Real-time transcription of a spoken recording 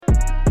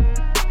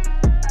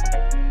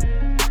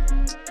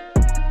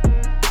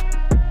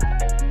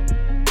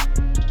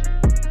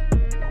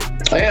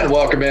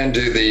welcome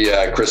into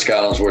the Chris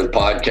Collinsworth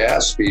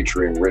podcast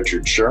featuring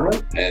Richard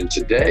Sherman. And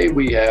today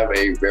we have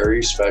a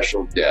very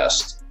special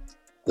guest,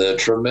 the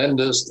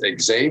tremendous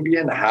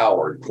Xavien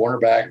Howard,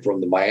 cornerback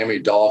from the Miami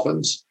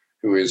Dolphins,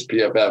 who is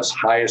PFF's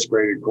highest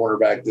graded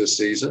cornerback this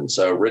season.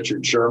 So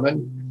Richard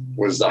Sherman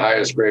was the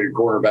highest graded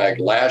cornerback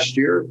last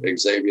year,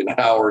 Xavien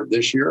Howard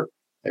this year.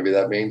 Maybe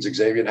that means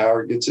Xavien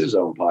Howard gets his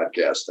own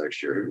podcast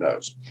next year. Who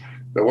knows?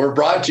 But we're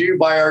brought to you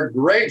by our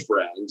great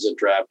friends at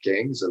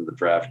DraftKings and the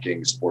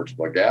DraftKings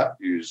Sportsbook app.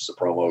 Use the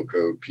promo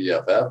code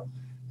PFF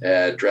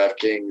at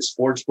DraftKings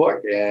Sportsbook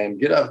and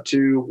get up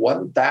to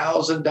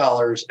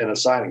 $1,000 in a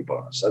signing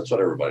bonus. That's what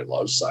everybody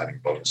loves,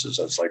 signing bonuses.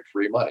 That's like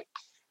free money.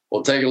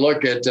 We'll take a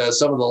look at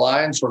some of the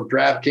lines from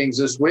DraftKings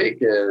this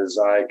week as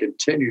I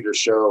continue to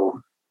show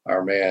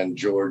our man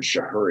George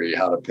Chahrouri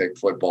how to pick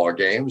football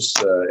games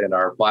in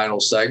our final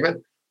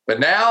segment. But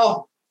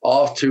now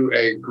off to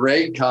a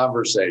great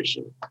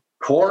conversation.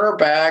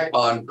 Cornerback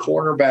on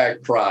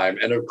cornerback prime.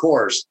 And of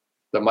course,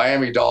 the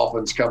Miami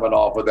Dolphins coming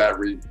off of that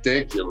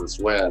ridiculous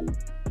win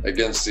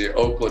against the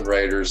Oakland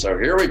Raiders. So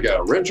here we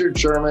go. Richard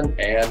Sherman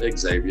and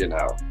Xavien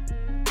Howard.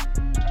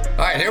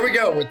 All right, here we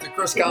go with the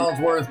Chris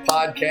Collinsworth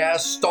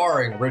podcast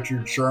starring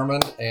Richard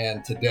Sherman.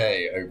 And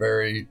today, a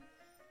very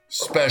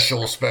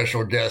special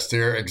guest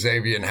here,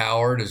 Xavien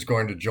Howard, is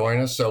going to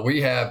join us. So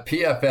we have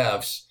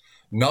PFF's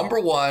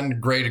number one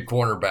graded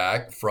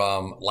cornerback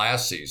from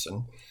last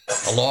season,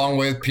 along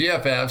with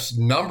PFF's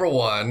number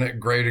one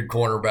graded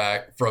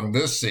cornerback from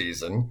this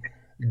season,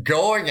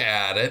 going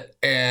at it.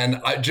 And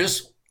I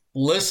just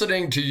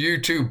listening to you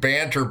two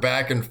banter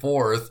back and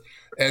forth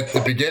at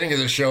the beginning of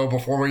the show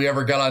before we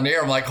ever got on the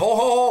air, I'm like,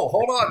 hold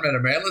on a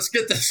minute, man. Let's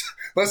get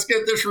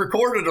this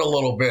recorded a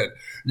little bit.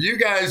 You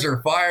guys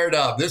are fired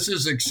up. This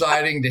is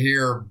exciting to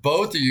hear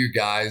both of you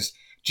guys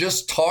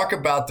just talk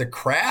about the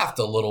craft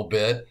a little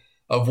bit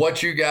of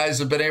what you guys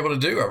have been able to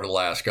do over the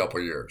last couple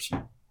of years.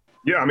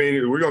 Yeah, I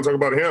mean, we're going to talk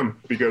about him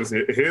because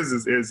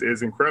his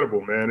is incredible,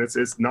 man.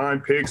 It's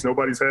 9 picks.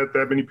 Nobody's had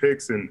that many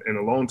picks in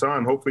a long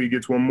time. Hopefully he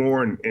gets one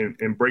more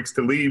and breaks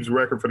the Leaves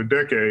record for the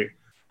decade.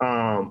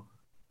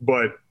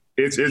 But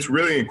it's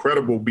really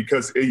incredible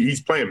because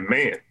he's playing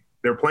man.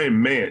 They're playing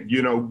man.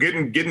 You know,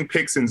 getting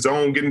picks in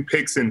zone, getting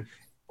picks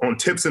on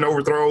tips and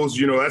overthrows,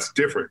 you know, that's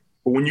different.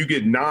 But when you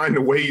get 9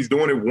 the way he's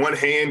doing it, one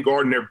hand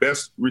guarding their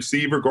best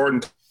receiver,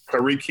 guarding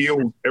Tyreek Hill,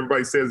 who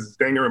everybody says is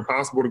dang near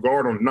impossible to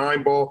guard on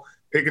 9 ball,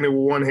 picking it with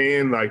one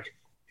hand, like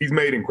he's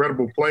made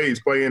incredible plays,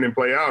 play in and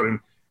play out. And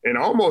you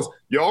almost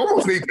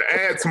need to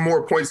add some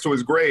more points to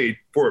his grade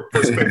for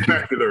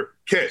spectacular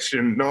catch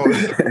and all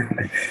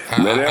that.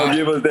 Man, they don't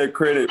give us that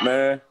credit,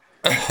 man.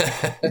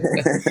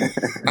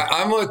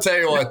 I'm going to tell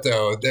you what,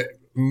 though, that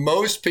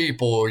most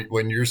people,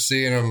 when you're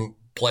seeing them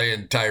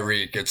playing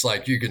Tyreek, it's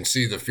like you can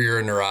see the fear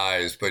in their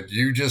eyes, but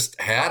you just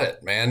had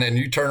it, man. And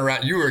you turn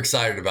around, you were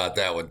excited about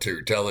that one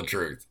too. Tell the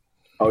truth.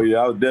 Oh yeah,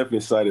 I was definitely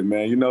excited,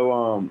 man. You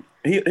know,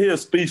 he a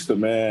speedster,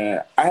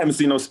 man. I haven't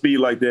seen no speed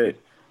like that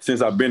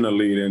since I've been in the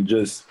league, and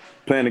just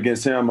playing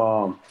against him.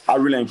 I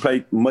really ain't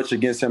played much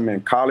against him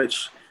in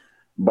college,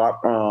 but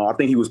I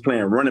think he was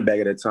playing running back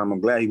at that time.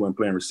 I'm glad he wasn't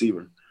playing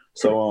receiver.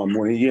 So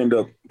when he ended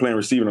up playing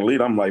receiver in the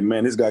league, I'm like,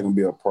 man, this guy gonna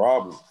be a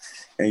problem.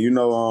 And you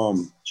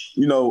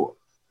know,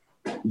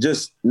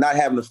 just not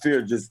having the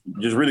fear, just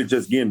really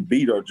just getting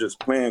beat or just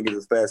playing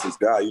against the fastest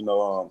guy. You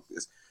know,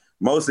 it's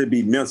mostly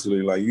be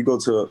mentally. Like you go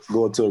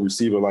to a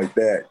receiver like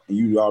that, and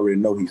you already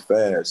know he's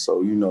fast.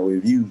 So you know,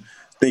 if you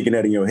thinking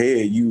that in your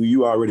head,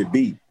 you already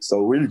beat.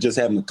 So really just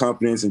having the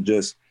confidence and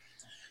just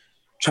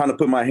trying to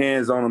put my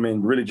hands on him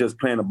and really just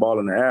playing the ball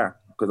in the air,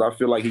 because I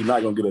feel like he's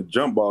not gonna get a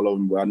jump ball over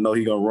me, but I know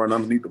he's gonna run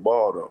underneath the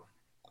ball though.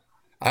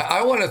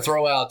 I want to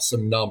throw out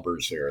some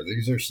numbers here.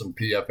 These are some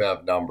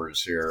PFF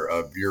numbers here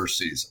of your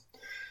season.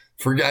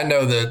 I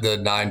know the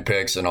 9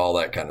 picks and all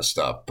that kind of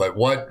stuff, but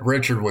what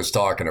Richard was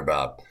talking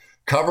about,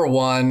 cover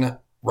 1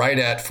 right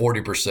at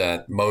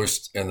 40%,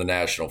 most in the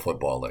National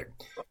Football League.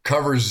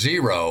 Cover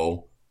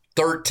 0,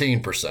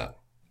 13%.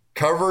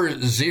 Cover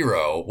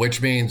 0,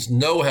 which means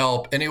no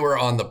help anywhere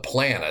on the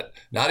planet.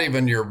 Not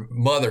even your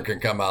mother can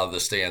come out of the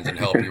stands and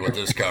help you with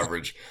this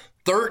coverage.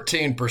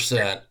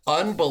 13%,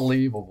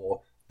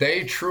 unbelievable.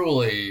 They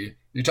truly,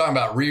 you're talking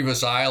about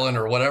Revis Island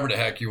or whatever the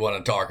heck you want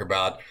to talk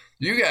about.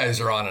 You guys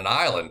are on an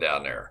island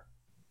down there.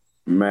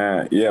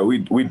 Man, yeah, we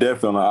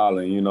definitely on an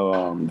island. You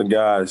know, the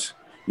guys,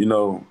 you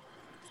know,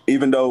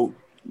 even though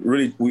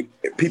really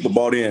people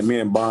bought in, me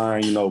and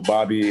Byron, you know,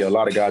 Bobby, a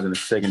lot of guys in the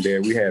secondary,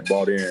 we had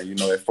bought in. You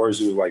know, at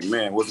first it was like,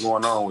 man, what's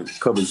going on with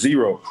cover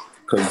 0?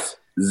 Because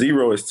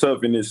 0 is tough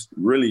and it's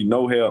really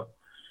no help.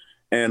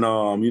 And,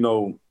 you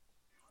know,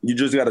 you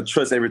just got to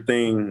trust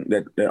everything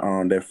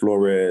that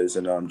Flores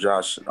and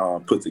Josh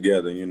put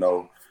together, you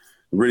know,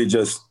 really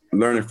just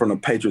learning from the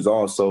Patriots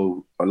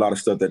also, a lot of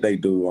stuff that they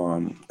do.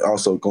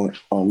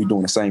 We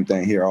doing the same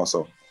thing here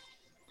also.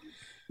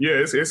 Yeah,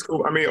 it's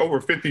cool. I mean,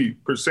 over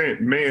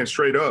 50% man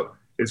straight up.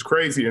 It's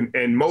crazy.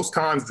 And most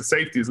times the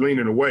safety is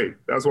leaning away.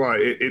 That's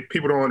why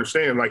people don't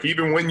understand. Like,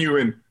 even when you're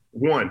in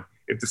 1,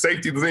 If the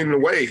safety is leaning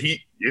away,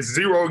 it's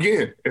zero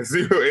again. It's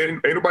zero.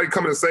 Ain't nobody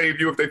coming to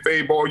save you if they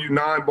fade ball you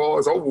 9 ball.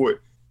 It's over with,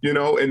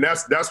 and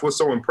that's what's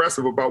so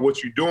impressive about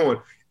what you're doing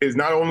is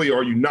not only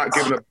are you not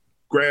giving up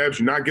grabs,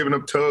 you're not giving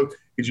up tugs,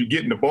 is you're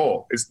getting the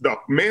ball.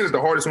 Man is the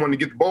hardest one to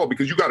get the ball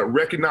because you got to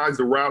recognize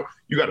the route.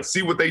 You got to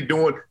see what they're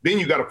doing. Then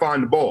you got to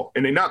find the ball,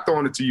 and they're not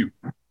throwing it to you.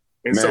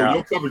 And so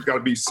your coverage got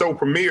to be so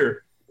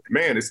premier.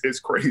 Man, it's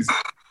crazy.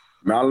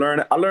 Man,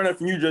 I learned it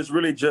from you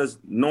just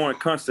knowing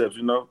concepts,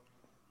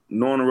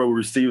 knowing what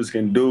receivers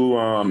can do.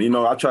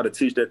 I try to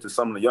teach that to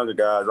some of the younger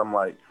guys. I'm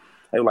like,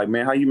 hey,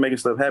 man, how you making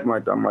stuff happen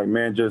like that? I'm like,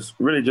 man, just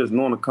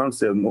knowing the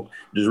concept,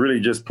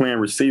 just playing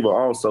receiver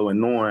also and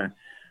knowing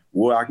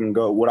where I can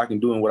go, what I can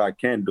do and what I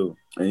can't do.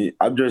 And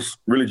I'm just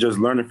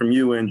learning from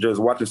you and just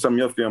watching some of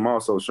your film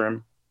also,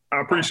 Sherman. I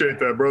appreciate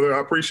that, brother.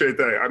 I appreciate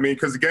that. I mean,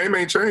 because the game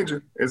ain't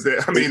changing.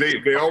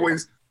 They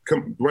always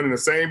running the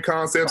same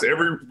concepts,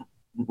 every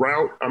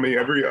route. I mean,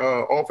 every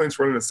offense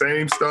running the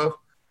same stuff.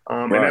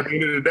 And at the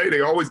end of the day,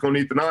 they always going to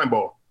need the 9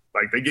 ball.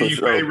 Like they give you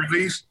fade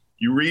release,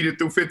 you read it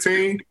through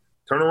 15,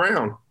 turn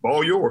around,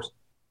 ball yours.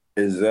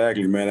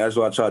 Exactly, man. That's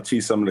what I try to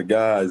teach some of the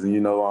guys. And,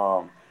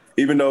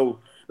 even though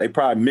they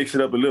probably mix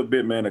it up a little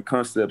bit, man, the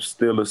concept's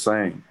still the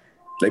same.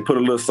 They put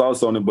a little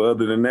sauce on it, but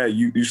other than that,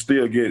 you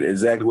still get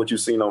exactly what you've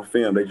seen on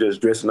film. They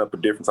just dressing up a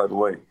different type of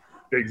way.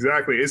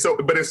 Exactly. It's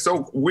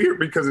so weird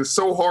because it's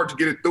so hard to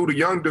get it through the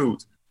young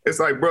dudes. It's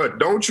like, bro,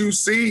 don't you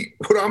see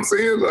what I'm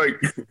saying?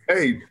 Like,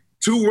 hey,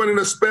 2 running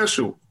a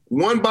special,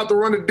 1 about to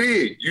run a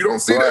dig. You don't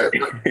see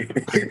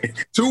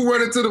that. 2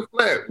 running to the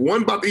flat,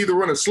 1 about to either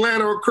run a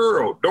slant or a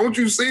curl. Don't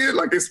you see it?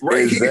 Like it's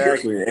right here.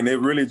 Exactly. And it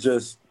really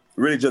just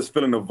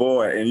filling the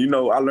void. And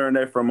I learned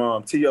that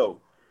from T.O.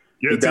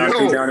 Yeah,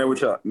 T.O. down there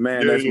with y'all.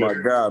 Man, that's my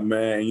guy,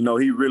 man.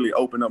 He really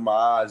opened up my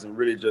eyes and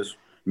really just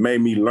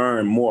made me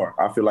learn more.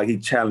 I feel like he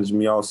challenged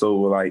me also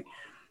with like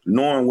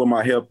knowing where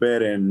my help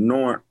at and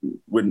knowing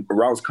with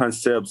routes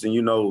concepts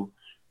and,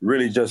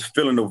 really just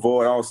filling the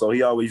void also.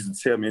 He always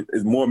used to tell me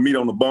it's more meat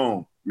on the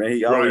bone. Man,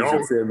 he always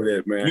used to tell me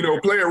that,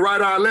 man. Playing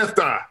right eye, left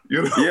eye.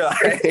 Yeah.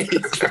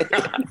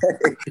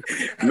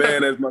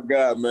 Man, that's my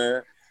guy,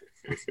 man.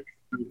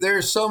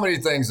 There's so many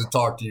things to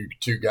talk to you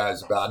two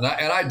guys about,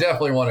 and I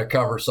definitely want to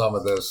cover some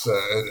of this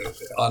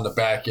on the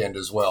back end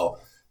as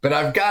well. But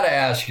I've got to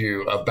ask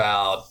you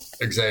about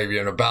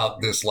Xavien,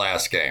 about this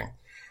last game.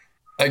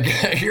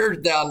 Again, you're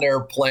down there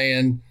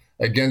playing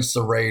against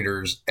the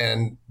Raiders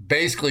and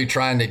basically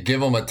trying to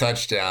give them a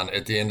touchdown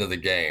at the end of the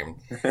game.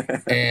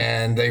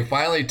 And they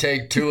finally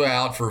take Tua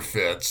out for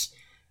Fitz.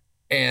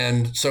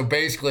 And so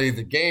basically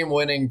the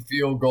game-winning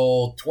field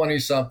goal,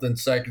 20-something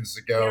seconds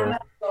to go,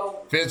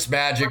 Fitz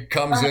magic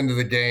comes into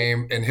the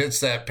game and hits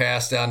that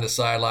pass down the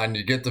sideline.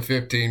 You get the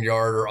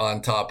 15-yarder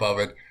on top of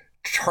it.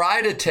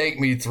 Try to take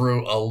me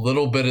through a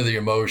little bit of the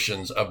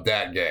emotions of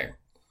that game.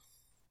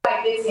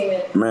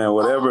 Man,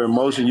 whatever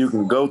emotion you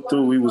can go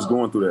through, we was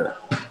going through that.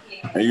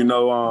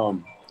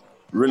 And,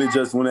 really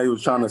just when they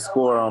was trying to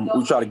score,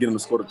 we tried to get them to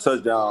score the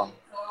touchdown.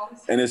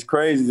 And it's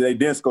crazy they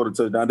didn't score the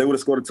touchdown. They would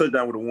have scored a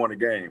touchdown, would have won the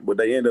game. But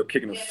they ended up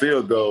kicking a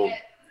field goal.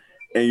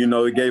 And,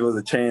 it gave us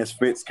a chance.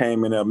 Fitz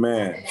came in there,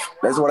 man.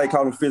 That's why they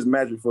call him Fitz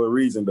Magic for a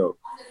reason, though.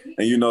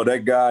 And,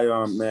 that guy,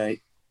 man,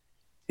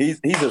 he's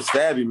a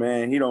savvy,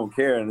 man. He don't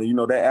care. And,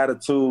 that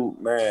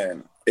attitude,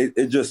 man,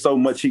 it's just so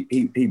much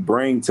he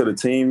brings to the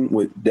team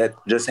with that,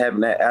 just having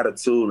that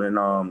attitude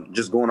and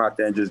just going out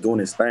there and just doing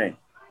his thing.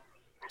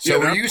 So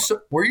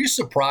were you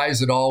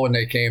surprised at all when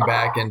they came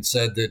back and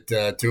said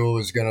that Tua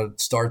was going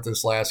to start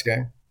this last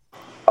game?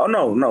 Oh,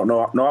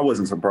 no, I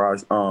wasn't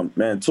surprised.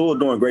 Man, Tua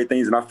doing great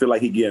things, and I feel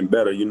like he getting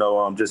better.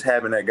 Just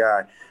having that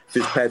guy,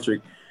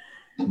 Fitzpatrick,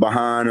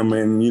 behind him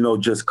and,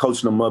 just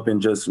coaching him up and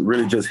just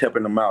really just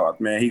helping him out.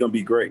 Man, he going to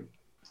be great.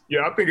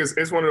 Yeah, I think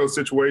it's one of those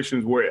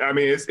situations where,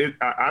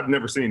 I've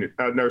never seen it.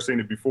 I've never seen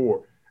it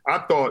before. I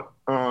thought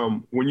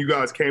when you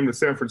guys came to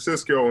San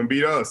Francisco and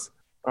beat us,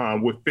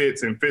 with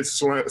Fitz, and Fitz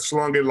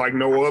slung it like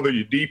no other.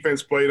 Your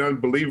defense played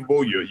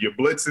unbelievable. Your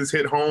blitzes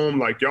hit home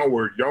like y'all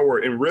were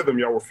in rhythm.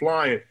 Y'all were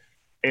flying,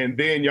 and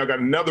then y'all got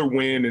another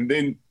win. And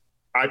then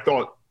I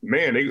thought,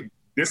 man,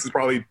 this is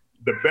probably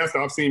the best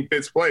I've seen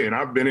Fitz play, and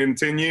I've been in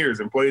 10 years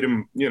and played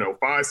him,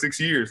 5-6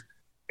 years,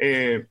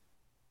 and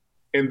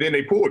then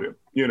they pulled him,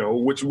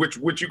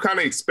 which you kind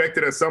of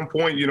expected at some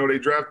point. They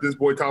drafted this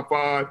boy top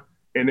 5,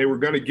 and they were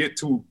going to get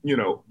to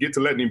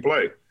letting him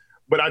play.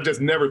 But I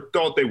just never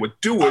thought they would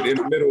do it in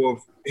the middle of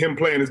him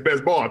playing his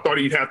best ball. I thought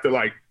he'd have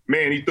to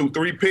he threw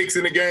 3 picks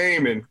in the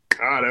game and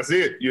that's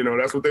it.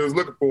 That's what they was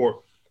looking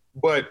for.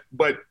 But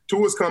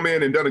Tua's come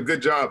in and done a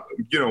good job,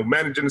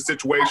 managing the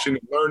situation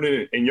and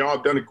learning, and y'all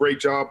have done a great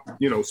job,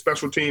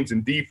 special teams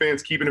and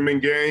defense, keeping them in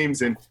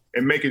games and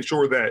making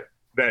sure that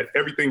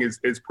everything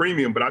is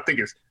premium. But I think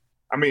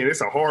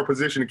it's a hard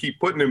position to keep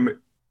putting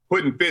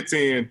Fitz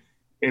in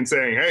and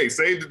saying, hey,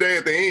 save the day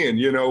at the end,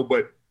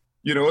 but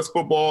it's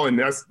football, and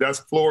that's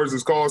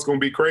Flores' call. It's going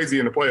to be crazy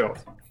in the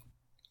playoffs.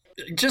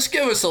 Just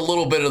give us a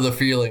little bit of the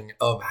feeling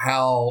of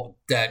how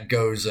that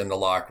goes in the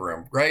locker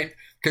room, right?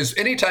 because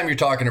anytime you're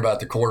talking about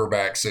the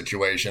quarterback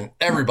situation,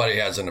 everybody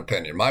has an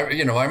opinion.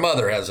 My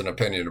mother has an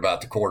opinion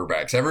about the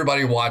quarterbacks.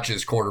 Everybody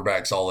watches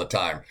quarterbacks all the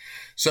time.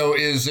 So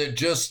is it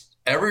just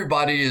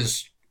everybody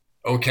is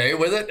okay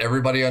with it?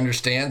 Everybody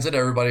understands it?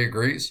 Everybody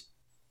agrees?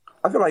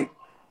 I feel like,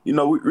 we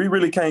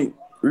really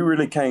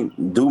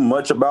can't do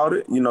much about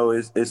it.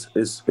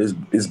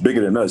 It's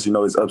bigger than us.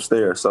 It's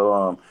upstairs.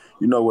 So,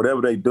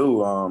 whatever they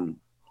do,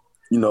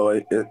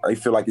 I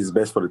feel like it's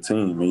best for the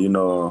team.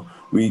 And,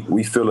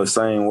 we feel the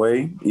same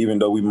way, even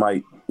though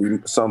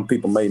some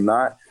people may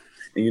not.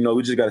 And,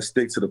 we just got to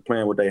stick to the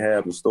plan, what they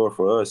have in store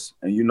for us.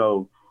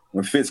 And,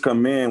 when Fitz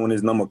come in, when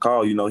his number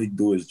call, he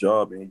do his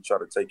job and he try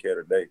to take care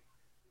of the day.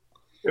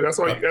 Yeah, that's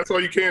all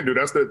you can do.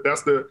 That's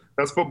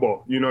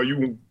football.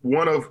 You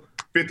one of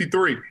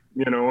 53,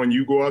 and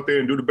you go out there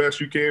and do the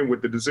best you can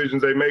with the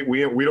decisions they make.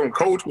 We don't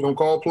coach, we don't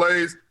call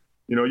plays.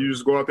 You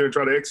just go out there and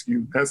try to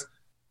execute. That's,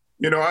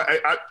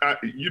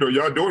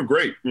 y'all doing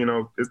great.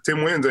 It's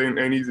 10 wins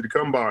ain't easy to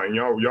come by, and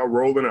y'all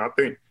rolling. I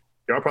think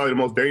y'all probably the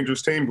most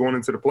dangerous team going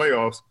into the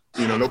playoffs.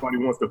 Nobody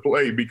wants to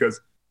play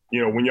because,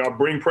 when y'all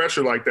bring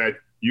pressure like that,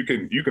 you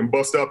can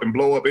bust up and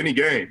blow up any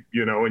game,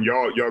 and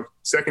y'all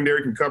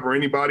secondary can cover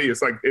anybody.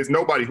 It's like it's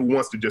nobody who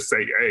wants to just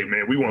say, "Hey,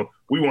 man, we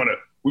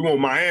want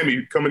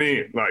Miami coming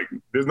in." Like,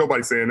 there's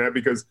nobody saying that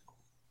because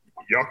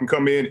y'all can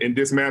come in and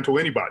dismantle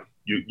anybody.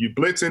 You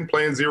blitzing,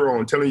 playing zero,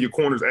 and telling your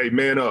corners, "Hey,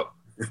 man up."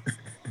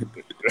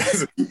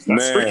 that's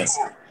man,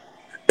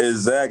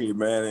 exactly,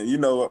 man.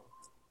 And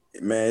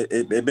man,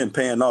 they've been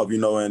paying off,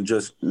 and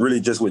just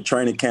with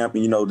training camp,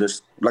 and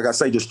just like I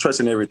say, just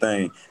trusting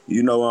everything,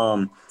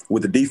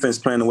 with the defense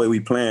playing the way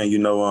we playing,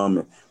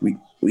 we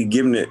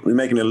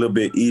making it a little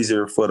bit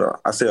easier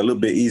for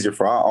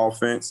our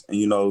offense.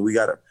 And,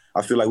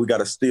 I feel like we got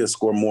to still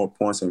score more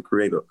points and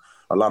create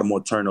a lot of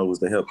more turnovers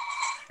to help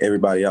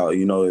everybody out.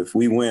 If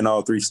we win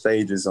all three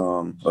stages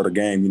of the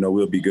game,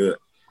 we'll be good.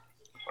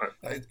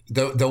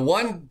 The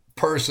one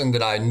person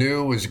that I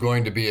knew was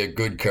going to be a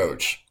good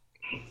coach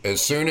as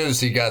soon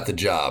as he got the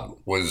job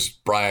was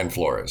Brian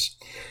Flores.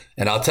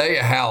 And I'll tell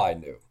you how I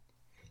knew.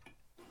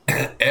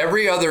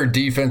 Every other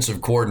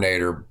defensive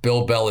coordinator,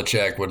 Bill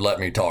Belichick would let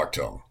me talk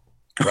to him,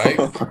 right?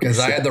 Because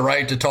I had the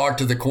right to talk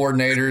to the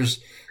coordinators.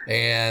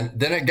 And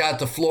then it got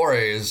to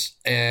Flores,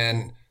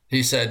 and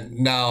he said,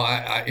 no,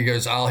 he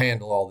goes, I'll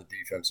handle all the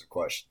defensive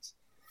questions.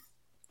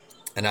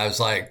 And I was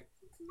like,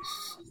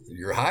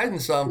 you're hiding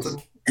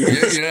something.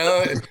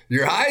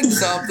 You're hiding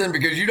something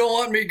because you don't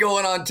want me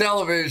going on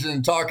television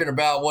and talking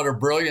about what a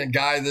brilliant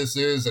guy this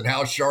is and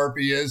how sharp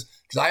he is,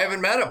 because I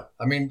haven't met him.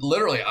 I mean,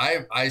 literally,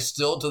 I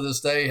still to this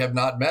day have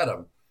not met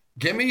him.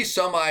 Give me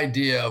some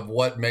idea of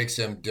what makes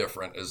him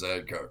different as a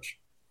head coach.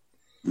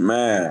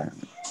 Man,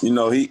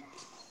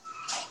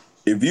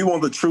 if you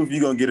want the truth,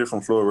 you're going to get it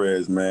from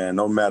Flores, man,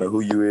 no matter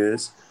who you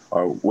is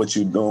or what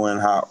you're doing,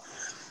 how.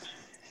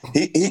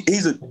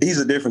 He's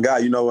a different guy.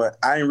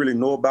 I ain't really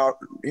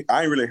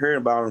heard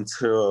about him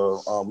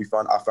until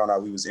I found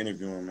out we was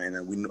interviewing him,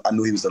 and I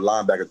knew he was the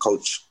linebacker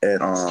coach at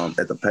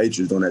the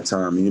Patriots during that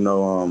time.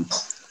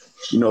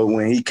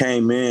 When he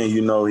came in,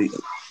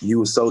 he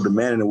was so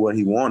demanding of what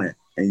he wanted,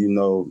 and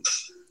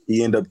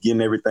he ended up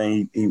getting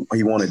everything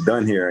he wanted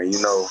done here. And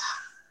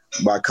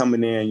by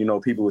coming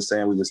in, people were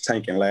saying we was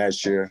tanking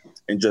last year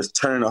and just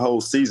turning the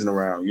whole season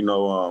around.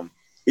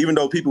 Even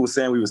though people were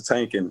saying we was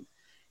tanking,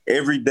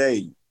 every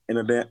day in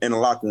the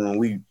locker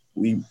room,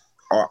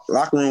 our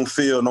locker room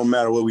feel no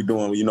matter what we're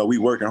doing. We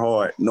working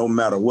hard no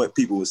matter what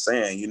people were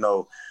saying.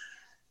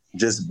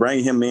 Just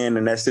bring him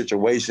in that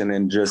situation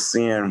and just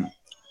seeing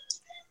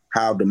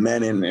how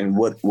demanding and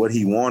what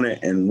he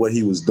wanted and what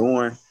he was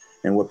doing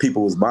and what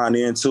people was buying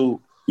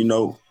into.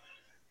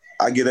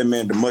 I give that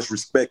man the much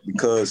respect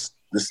because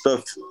the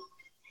stuff.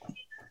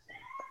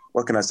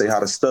 What can I say? How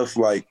the stuff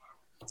like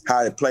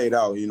how it played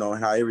out, and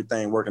how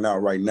everything working out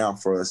right now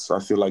for us. I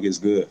feel like it's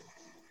good.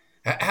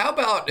 How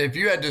about if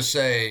you had to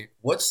say,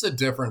 what's the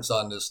difference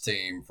on this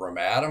team from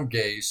Adam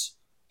Gase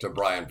to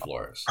Brian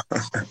Flores?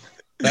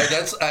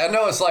 I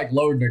know it's like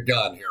loading a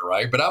gun here,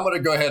 right? But I'm going to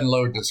go ahead and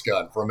load this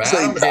gun. From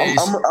Adam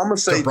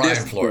Gase to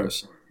Brian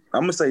Flores.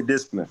 I'm going to say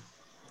discipline.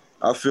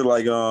 I feel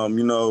like,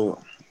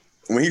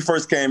 when he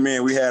first came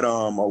in, we had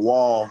a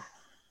wall.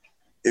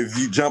 If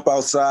you jump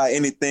outside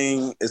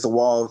anything, it's a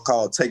wall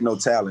called Take No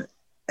Talent.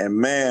 And,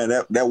 man,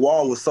 that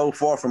wall was so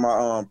far from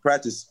our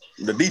practice,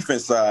 the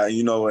defense side,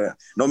 no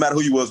matter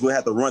who you was, we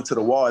had to run to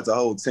the wall as a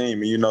whole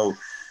team. And,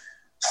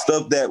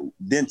 stuff that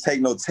didn't take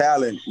no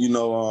talent,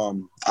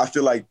 I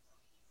feel like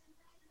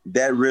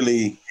that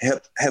really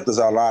helped us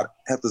out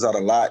a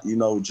lot,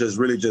 just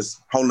really just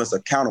holding us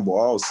accountable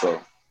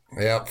also.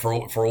 Yeah,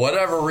 for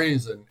whatever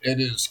reason, it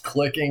is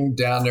clicking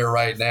down there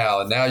right now.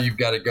 And now you've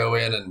got to go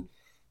in and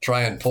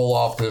try and pull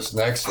off this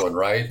next one,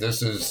 right?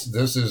 This is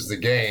the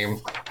game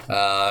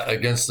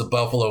against the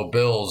Buffalo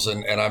Bills,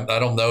 and I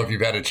don't know if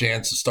you've had a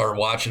chance to start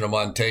watching them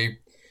on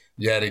tape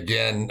yet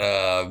again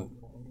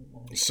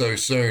so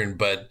soon,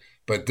 but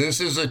this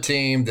is a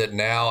team that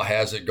now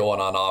has it going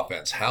on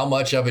offense. How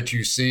much of it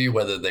you see,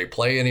 whether they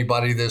play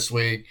anybody this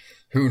week,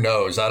 who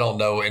knows? I don't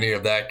know any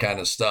of that kind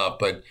of stuff,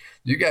 but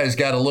you guys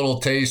got a little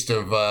taste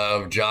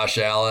of Josh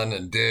Allen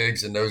and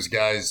Diggs and those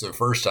guys the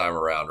first time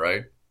around,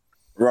 right?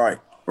 Right.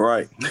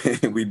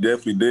 We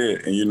definitely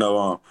did.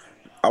 And,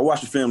 I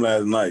watched the film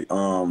last night.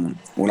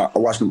 When I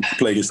watched them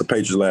play against the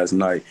Patriots last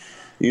night,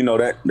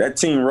 that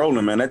team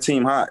rolling, man. That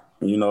team hot.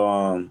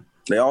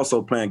 They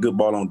also playing good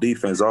ball on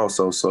defense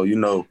also. So,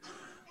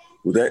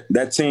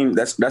 that team,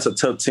 that's a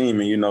tough team.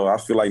 And, I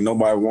feel like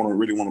nobody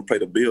really want to play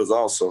the Bills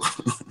also.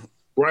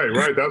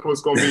 Right. That's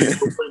what's going to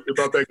be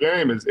about that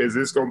game is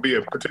this going to be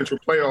a potential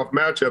playoff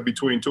matchup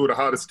between two of the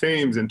hottest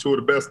teams and two of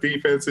the best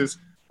defenses.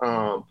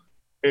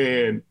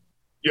 And,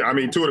 yeah, I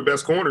mean, two of the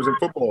best corners in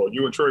football,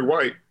 you and Trey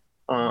White.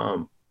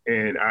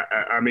 And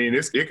I mean,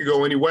 it could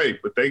go any way,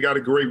 but they got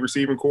a great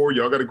receiving core.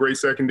 Y'all got a great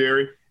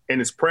secondary,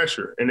 and it's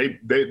pressure. And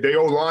they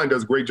O-line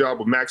does a great job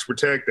with max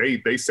protect.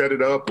 They set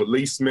it up with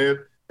Lee Smith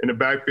in the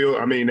backfield.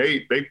 I mean,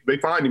 they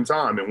find him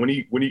time, and when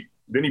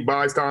he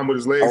buys time with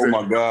his legs. Oh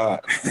my God,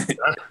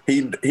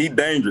 he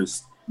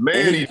dangerous.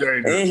 Man, he's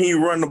dangerous, and he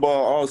run the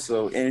ball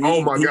also. And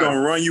he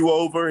gonna run you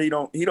over. He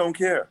don't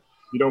care.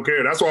 You don't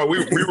care. That's why we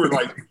were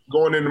like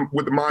going in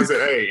with the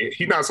mindset, hey,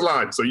 he's not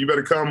sliding, so you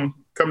better come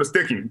to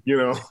sticking,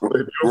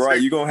 Right,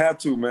 you're going to have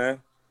to, man.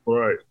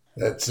 Right.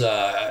 That's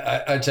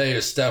I tell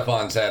you,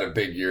 Stefan's had a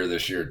big year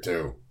this year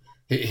too.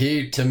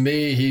 He to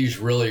me, he's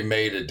really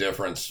made a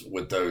difference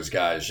with those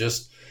guys.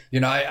 Just,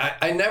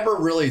 I never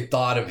really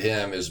thought of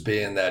him as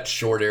being that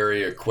short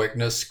area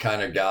quickness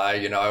kind of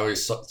guy. I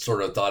always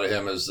sort of thought of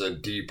him as a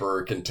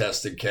deeper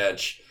contested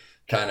catch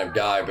kind of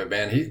guy, but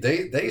man,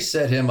 they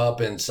set him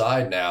up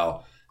inside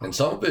now, and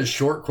some of his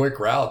short, quick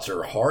routes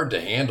are hard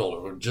to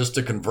handle just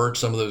to convert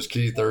some of those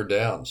key third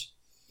downs.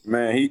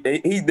 Man,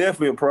 he's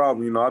definitely a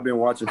problem. I've been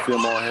watching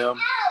film on him,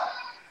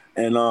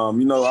 and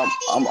I'm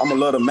gonna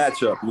love the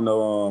matchup.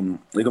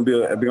 It's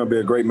gonna be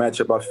a great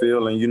matchup, I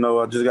feel, and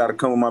I just got to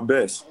come with my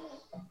best.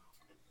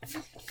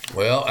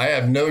 Well, I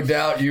have no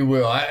doubt you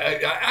will.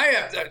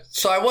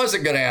 So I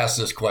wasn't going to ask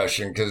this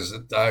question because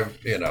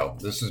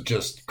this is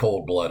just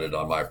cold blooded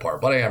on my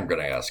part, but I am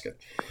going to ask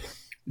it.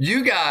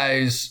 You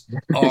guys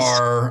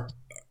or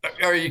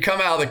you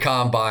come out of the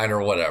combine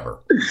or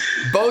whatever.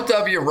 Both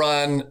of you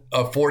run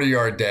a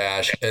 40-yard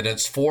dash and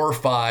it's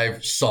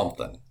 4.5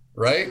 something,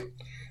 right?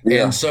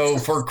 Yeah. And so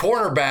for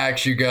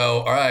cornerbacks, you go,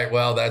 all right,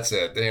 well, that's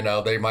it.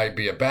 They might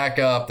be a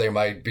backup. They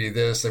might be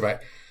this.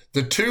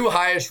 The two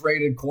highest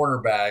rated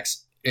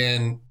cornerbacks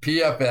in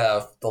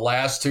PFF the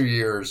last 2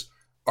 years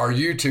are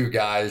you two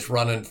guys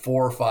running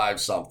 4.5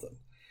 something.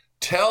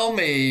 Tell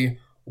me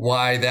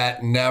why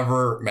that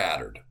never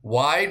mattered.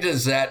 Why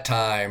does that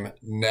time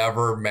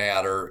never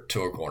matter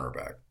to a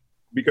cornerback?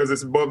 Because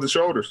it's above the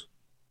shoulders.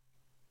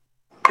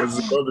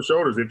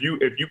 If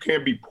you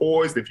can't be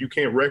poised, if you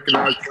can't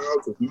recognize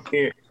routes, if you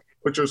can't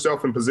put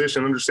yourself in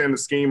position, understand the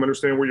scheme,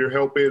 understand where your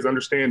help is,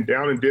 understand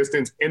down and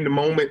distance, in the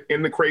moment,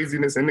 in the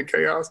craziness, in the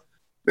chaos,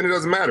 then it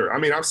doesn't matter. I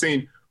mean, I've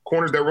seen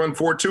corners that run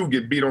 4.2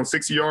 get beat on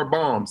 60-yard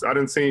bombs. I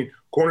didn't see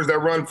corners that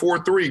run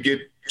 4.3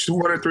 get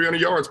 200,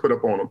 300 yards put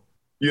up on them.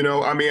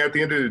 I mean, at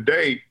the end of the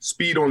day,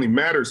 speed only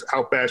matters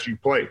how fast you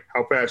play,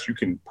 how fast you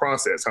can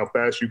process, how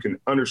fast you can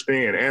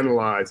understand,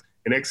 analyze,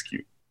 and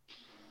execute.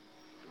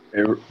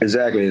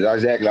 Exactly.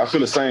 I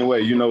feel the same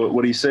way.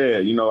 What he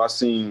said, I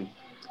seen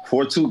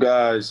 4.2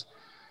 guys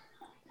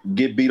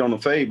get beat on the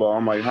fade ball.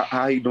 I'm like,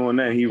 how he doing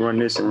that? He run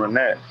this and run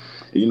that.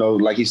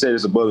 Like he said,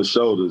 it's above the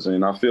shoulders.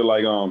 And I feel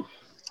like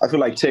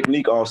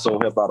technique also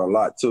help out a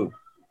lot too.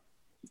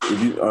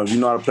 If you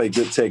know how to play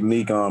good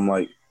technique,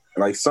 like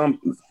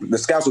the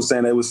scouts were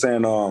saying,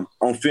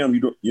 on film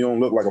you don't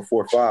look like a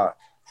 4.5.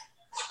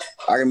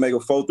 I can make a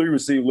 4.3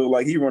 receiver look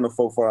like he run a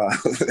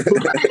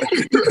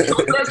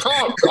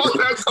 4.5.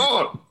 That's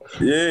hard.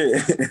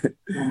 Yeah.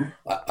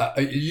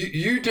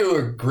 You do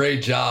a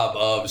great job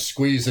of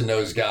squeezing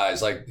those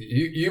guys. Like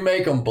you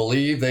make them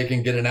believe they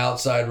can get an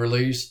outside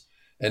release,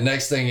 and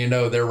next thing you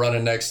know, they're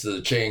running next to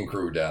the chain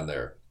crew down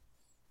there.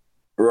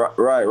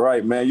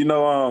 Right,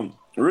 man.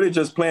 Really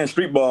just playing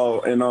street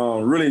ball and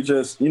really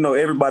just,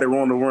 everybody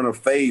wanting to run a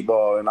fade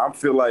ball. And I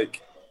feel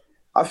like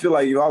if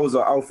I was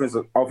an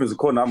offensive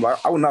coordinator,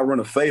 I would not run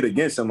a fade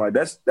against him. Like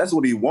that's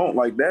what he want.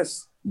 Like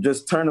that's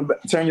just turn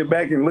your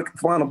back and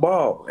find a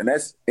ball, and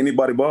that's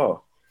anybody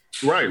ball.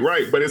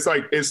 Right. But it's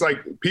like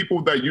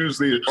people that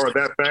usually are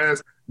that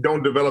fast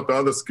don't develop the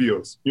other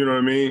skills. You know what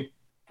I mean?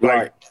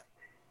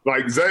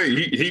 Like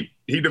Zay,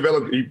 he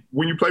developed.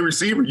 When you play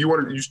receiver, you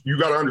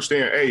got to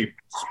understand,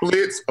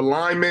 splits,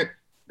 alignment,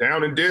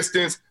 down and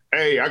distance.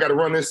 I got to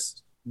run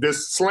this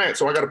slant,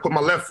 so I got to put my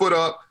left foot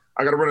up.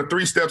 I got to run a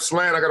 3-step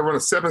slant. I got to run a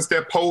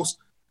 7-step post,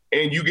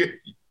 and you get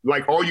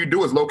all you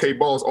do is locate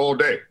balls all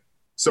day.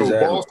 So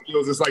exactly. Ball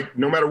skills is like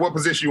no matter what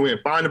position you're in,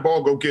 find the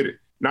ball, go get it.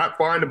 Not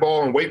find the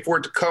ball and wait for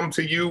it to come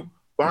to you.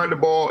 Find the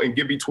ball and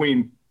get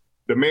between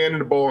the man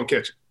and the ball and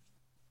catch it.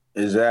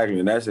 Exactly,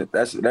 and that's it.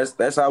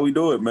 That's how we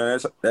do it, man.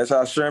 That's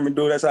how Sherman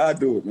do it. That's how I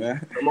do it,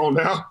 man. Come on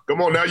now.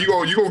 You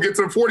gonna get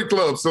to the 40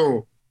 club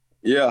soon.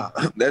 Yeah,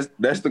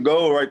 that's the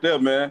goal right there,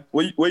 man.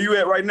 Where you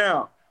at right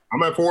now?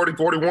 I'm at 40,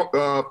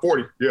 41,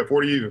 40. Yeah,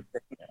 40 even.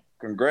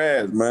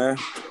 Congrats, man.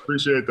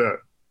 Appreciate that.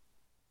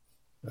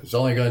 It's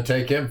only going to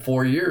take him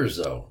 4 years,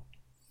 though.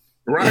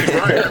 Right.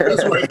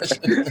 That's right.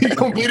 He's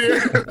going to be there.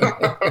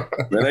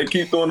 Man, they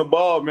keep throwing the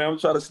ball, man. I'm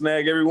trying to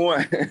snag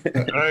everyone.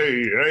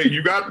 Hey,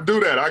 you got to do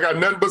that. I got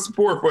nothing but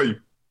support for you.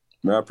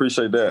 Man, I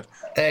appreciate that.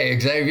 Hey,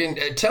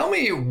 Xavien, tell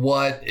me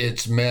what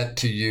it's meant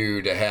to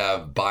you to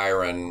have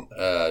Byron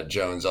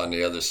Jones on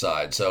the other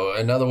side. So,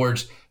 in other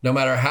words, no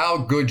matter how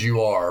good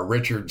you are,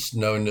 Richard's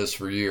known this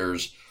for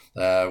years.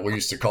 We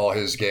used to call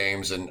his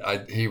games, and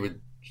he would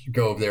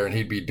go over there and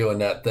he'd be doing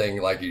that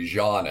thing like he's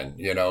yawning.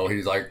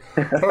 He's like,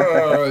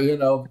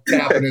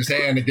 tapping his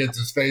hand against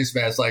his face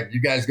mask, like,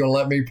 you guys going to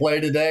let me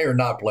play today or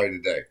not play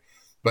today?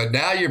 But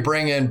now you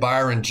bring in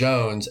Byron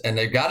Jones, and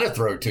they've got to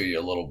throw to you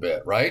a little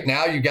bit, right?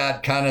 Now you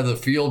got kind of the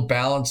field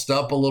balanced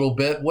up a little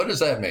bit. What does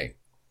that mean?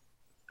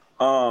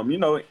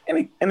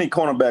 Any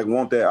cornerback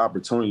want that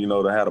opportunity,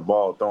 to have the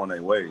ball thrown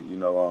their way.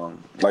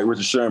 Like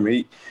Richard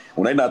Sherman,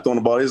 when they not throwing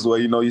the ball his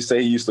way, you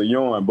say he used to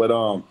yawn. But,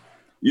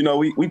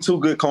 we two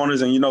good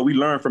corners, and, we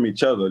learn from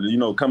each other.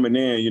 Coming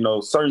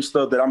in, certain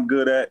stuff that I'm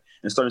good at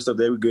and certain stuff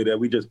that we're good at,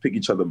 we just pick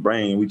each other's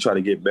brain. We try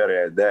to get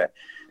better at that.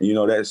 And,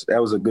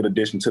 that was a good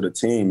addition to the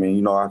team.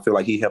 And, I feel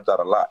like he helped out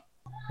a lot.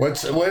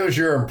 What was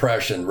your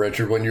impression,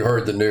 Richard, when you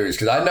heard the news?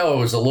 Because I know it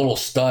was a little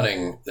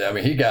stunning. I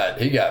mean, he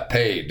got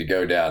paid to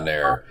go down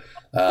there.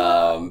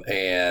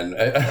 And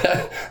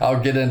I'll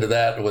get into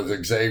that with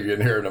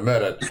Xavien here in a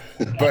minute.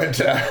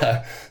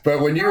 But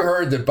when you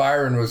heard that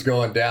Byron was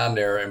going down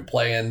there and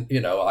playing,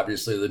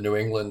 obviously the New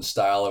England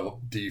style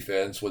of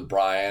defense with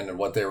Brian and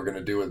what they were going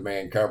to do with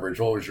man coverage,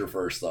 what was your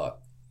first thought?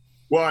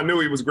 Well, I knew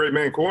he was a great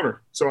man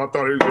corner, so I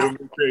thought it was going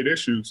to create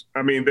issues.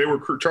 I mean, they were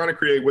trying to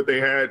create what they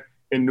had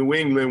in New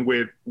England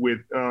with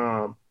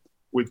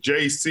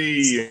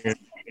JC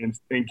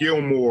and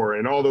Gilmore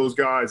and all those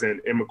guys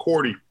and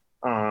McCourty.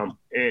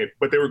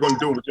 But they were going to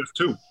do it with just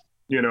two.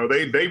 They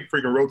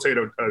freaking rotate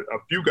a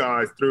few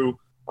guys through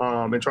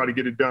and try to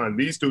get it done.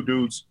 These two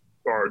dudes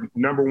are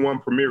number one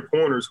premier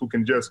corners who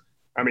can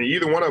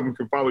either one of them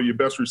can follow your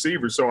best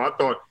receiver. So I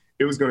thought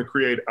it was going to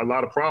create a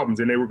lot of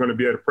problems, and they were going to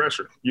be under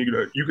pressure.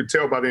 You could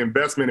tell by the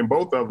investment in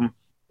both of them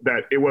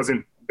that it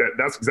wasn't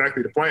that's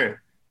exactly the plan.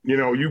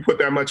 You put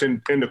that much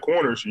in the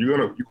corners, you're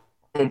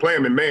gonna play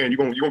them in man. You're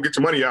gonna get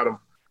your money out of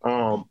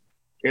them.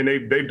 And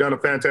they've done a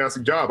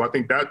fantastic job. I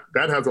think that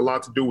has a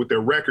lot to do with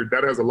their record.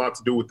 That has a lot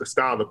to do with the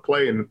style of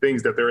play and the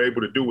things that they're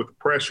able to do with the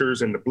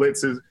pressures and the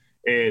blitzes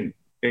and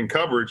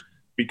coverage,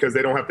 because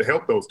they don't have to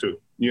help those two.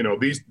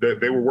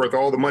 They were worth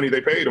all the money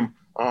they paid them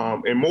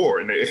and more.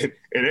 And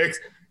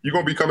you're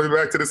going to be coming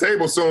back to the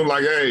table soon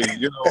like, hey,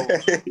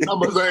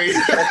 numbers ain't.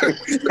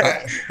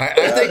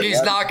 I think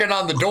he's knocking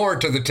on the door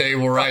to the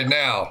table right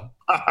now.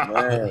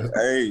 Man,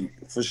 hey,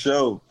 for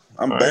sure.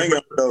 I'm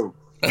banging though.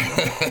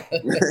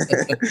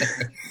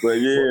 But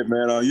yeah,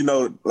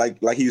 man, like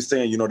he was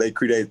saying, they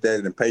created that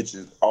in the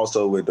Patriots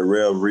also with the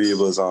Darrell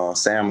Rivers,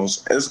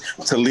 Samuels,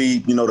 to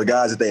lead, the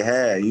guys that they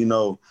had,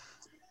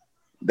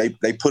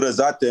 they put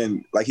us out there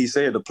and, like he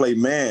said, to play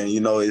man,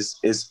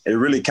 it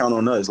really count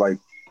on us. Like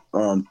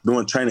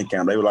during training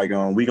camp, they were like,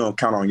 we gonna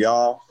count on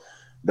y'all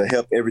to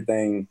help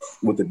everything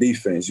with the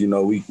defense.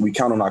 We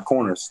count on our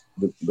corners,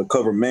 the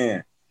cover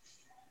man,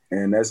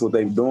 and that's what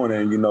they're doing.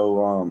 And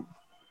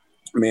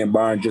me and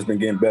Byron just been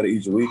getting better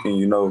each week,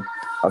 and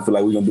I feel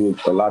like we're gonna do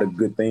a lot of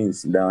good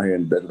things down here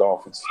in the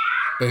Dolphins.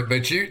 But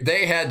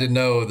they had to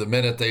know the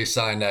minute they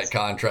signed that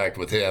contract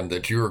with him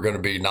that you were going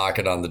to be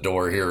knocking on the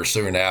door here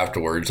soon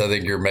afterwards. I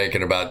think you're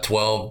making about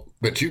 12,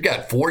 but you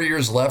got 4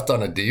 years left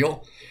on a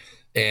deal.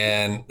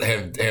 And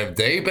have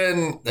they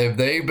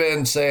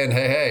been saying,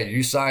 hey,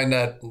 you signed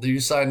that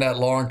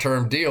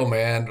long-term deal,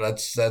 man?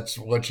 That's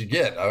what you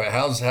get. I mean,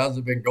 how's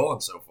it been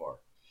going so far?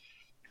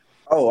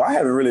 Oh, I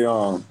haven't really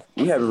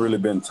we haven't really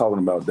been talking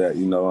about that.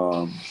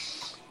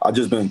 I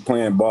just been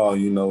playing ball.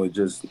 It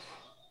just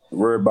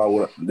worry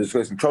about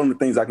controlling the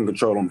things I can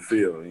control on the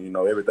field.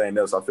 Everything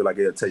else I feel like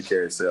it'll take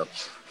care of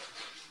itself.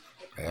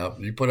 Yeah,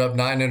 you put up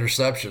 9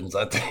 interceptions.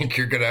 I think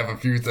you're going to have a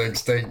few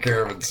things taken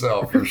care of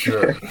itself for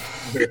sure.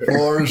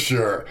 For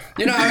sure.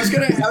 I was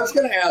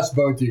going to ask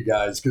both you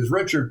guys, because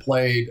Richard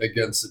played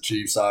against the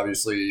Chiefs,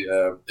 obviously,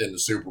 in the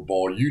Super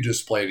Bowl. You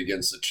just played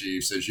against the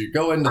Chiefs. As you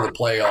go into the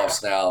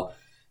playoffs now,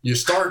 you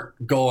start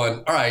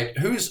going, all right,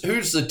 who's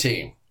the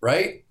team,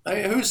 right?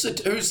 Who's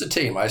the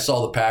team? I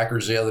saw the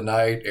Packers the other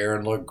night.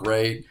 Aaron looked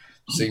great.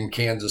 Seen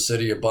Kansas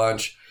City a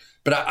bunch.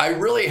 But I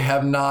really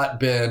have not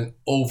been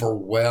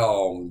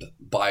overwhelmed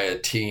by a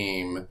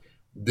team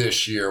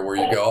this year where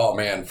you go, oh,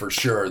 man, for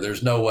sure,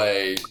 there's no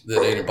way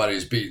that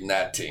anybody's beating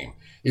that team.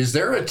 Is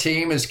there a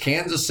team? Is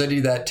Kansas City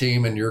that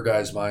team in your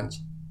guys'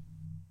 minds?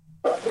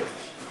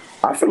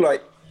 I feel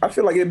like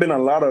it's been a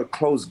lot of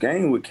close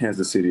games with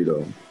Kansas City,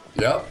 though.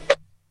 Yep.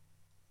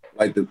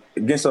 Like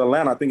against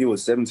Atlanta, I think it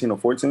was 17 or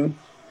 14.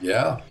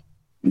 Yeah.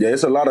 Yeah,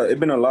 it's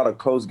been a lot of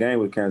close games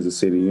with Kansas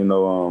City,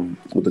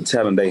 with the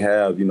talent they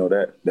have,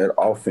 that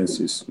offense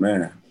is,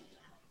 man,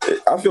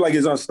 I feel like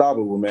it's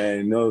unstoppable,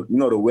 man. You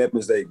know the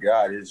weapons they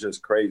got. It's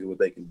just crazy what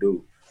they can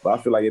do. But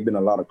I feel like it's been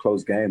a lot of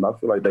close games. I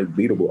feel like they're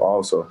beatable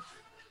also.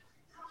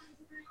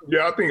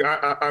 Yeah, I think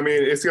I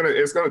mean it's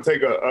gonna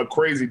take a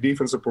crazy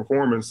defensive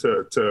performance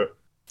to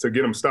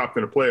get them stopped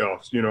in the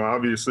playoffs. You know,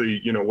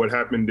 obviously, you know what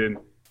happened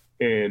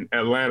in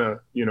Atlanta,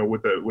 you know,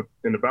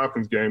 in the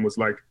Falcons game was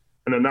like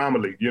an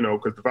anomaly. You know,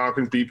 because the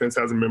Falcons defense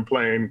hasn't been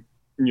playing,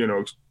 you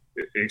know,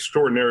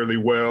 extraordinarily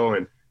well,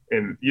 and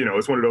you know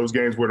it's one of those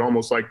games where it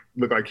almost like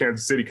looked like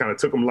Kansas City kind of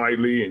took them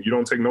lightly, and you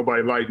don't take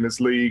nobody light in this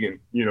league, and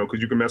you know because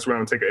you can mess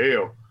around and take an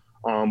L.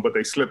 But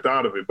they slipped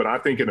out of it. But I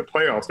think in the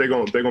playoffs, they're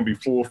gonna be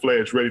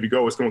full-fledged, ready to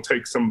go. It's gonna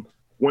take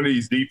one of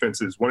these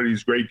defenses, one of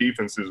these great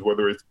defenses,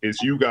 whether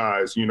it's you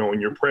guys, you know, and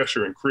your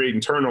pressure and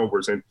creating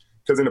turnovers, and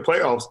because in the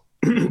playoffs,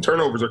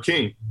 turnovers are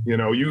king. You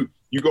know, you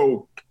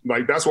go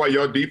like that's why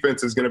your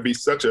defense is gonna be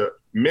such a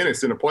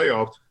menace in the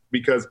playoffs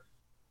because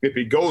if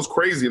it goes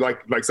crazy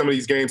like some of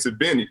these games have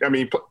been, I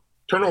mean,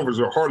 turnovers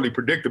are hardly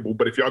predictable.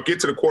 But if y'all get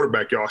to the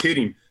quarterback, y'all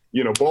hitting,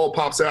 you know, ball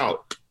pops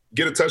out.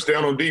 Get a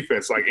touchdown on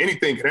defense. Like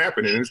anything can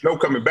happen, and there's no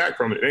coming back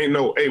from it. It ain't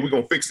no, hey, we're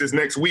going to fix this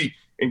next week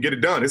and get it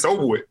done. It's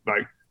over with.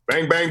 Like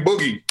bang, bang,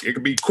 boogie. It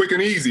could be quick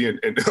and easy and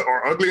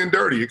or ugly and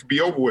dirty. It could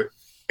be over with.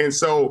 And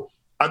so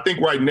I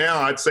think right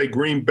now I'd say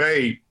Green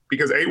Bay,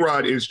 because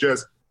A-Rod is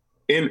just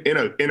in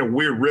a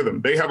weird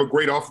rhythm. They have a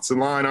great offensive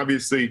line.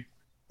 Obviously,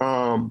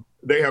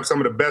 they have some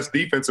of the best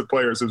defensive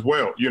players as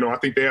well. You know, I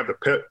think they have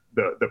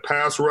the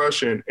pass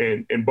rush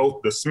and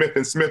both the Smith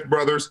and Smith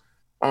brothers.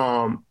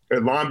 And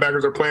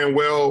linebackers are playing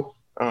well.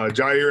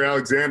 Jair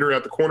Alexander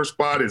at the corner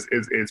spot is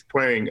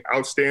playing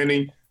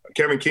outstanding.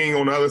 Kevin King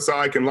on the other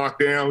side can lock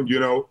down. You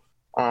know,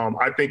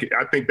 I think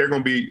they're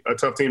going to be a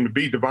tough team to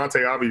beat.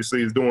 Devontae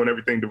obviously is doing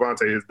everything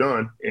Devontae has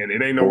done, and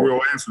it ain't no real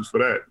answers for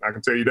that. I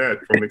can tell you that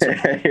from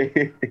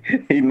experience.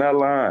 He's not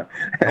lying.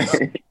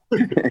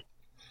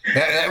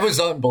 That was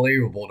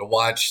unbelievable to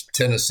watch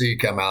Tennessee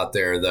come out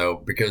there,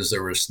 though, because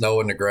there was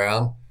snow in the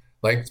ground.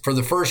 Like, for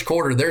the first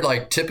quarter, they're,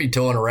 like,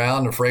 tippy-toeing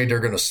around, afraid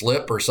they're going to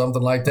slip or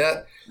something like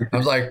that. I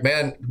was like,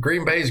 man,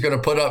 Green Bay's going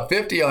to put up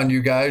 50 on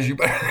you guys. You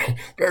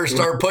better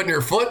start putting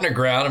your foot in the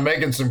ground and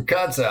making some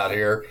cuts out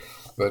here.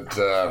 But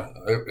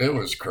it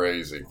was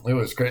crazy. It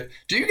was great.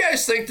 Do you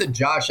guys think that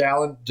Josh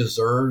Allen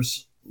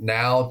deserves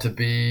now to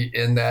be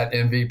in that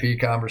MVP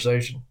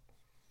conversation?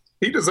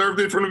 He deserved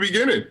it from the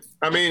beginning.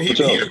 I mean, he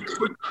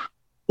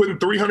putting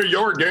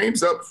 300-yard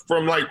games up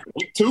from, like,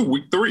 week 2,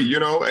 week 3, you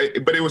know.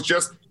 But it was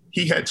just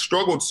he had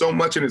struggled so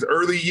much in his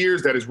early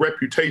years that his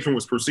reputation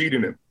was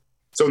preceding him.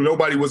 So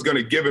nobody was going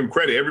to give him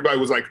credit. Everybody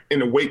was like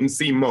in a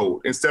wait-and-see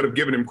mode instead of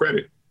giving him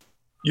credit.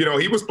 You know,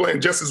 he was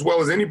playing just as well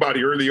as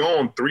anybody early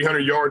on, 300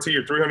 yards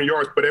here, 300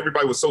 yards, but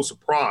everybody was so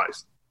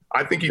surprised.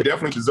 I think he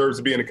definitely deserves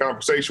to be in a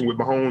conversation with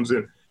Mahomes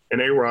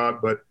and A-Rod,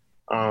 but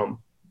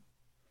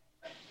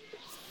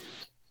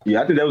yeah,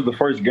 I think that was the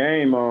first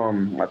game.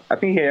 I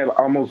think he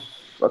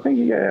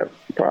had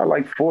probably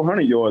like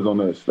 400 yards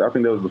on us. I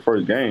think that was the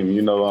first game.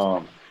 You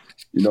know,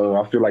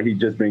 I feel like he's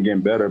just been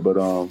getting better, but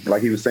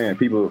like he was saying,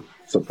 people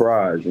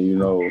surprised, and you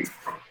know,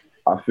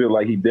 I feel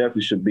like he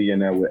definitely should be in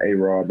there with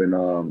A-Rob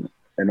and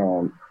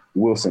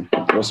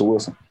Russell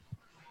Wilson.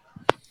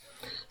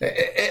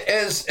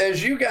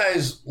 As you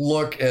guys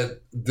look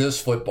at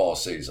this football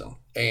season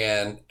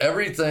and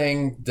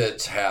everything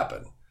that's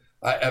happened,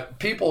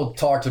 people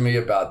talk to me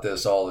about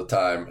this all the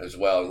time as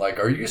well. Like,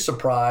 are you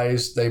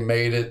surprised they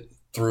made it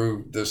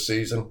through this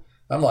season?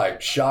 I'm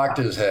like shocked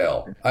as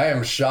hell. I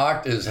am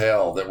shocked as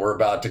hell that we're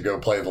about to go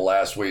play the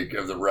last week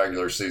of the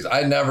regular season.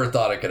 I never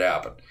thought it could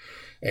happen.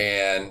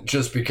 And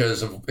just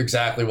because of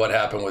exactly what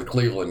happened with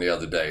Cleveland the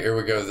other day. Here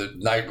we go the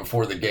night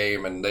before the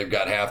game, and they've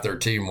got half their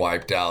team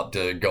wiped out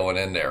going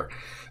in there.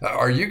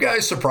 Are you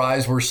guys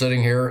surprised we're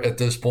sitting here at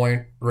this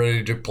point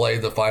ready to play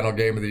the final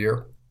game of the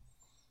year?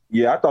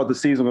 Yeah, I thought the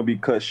season would be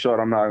cut short.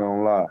 I'm not going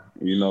to lie.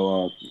 You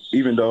know,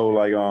 even though,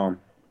 like,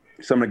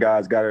 some of the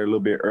guys got it a little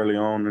bit early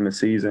on in the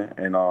season,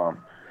 and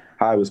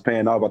how it was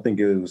paying off, I think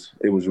it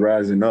was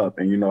rising up.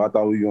 And, you know, I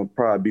thought we were going to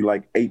probably be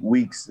like 8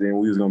 weeks and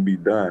we was going to be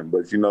done.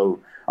 But, you know,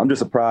 I'm just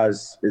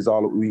surprised it's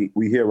all we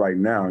here right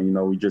now. You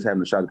know, we just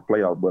having a shot at the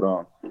playoff. But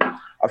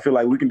I feel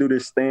like we can do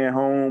this staying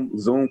home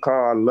Zoom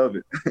call. I love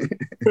it.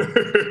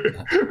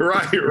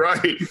 Right.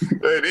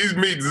 Hey, these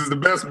meetings is the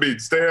best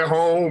meetings. Stay at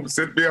home,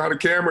 sit behind the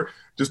camera,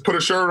 just put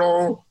a shirt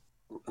on.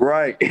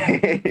 Right.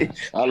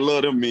 I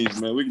love them meetings,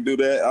 man. We can do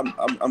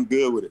that. I'm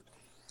good with it.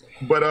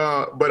 But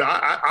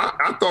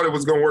I thought it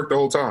was going to work the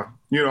whole time.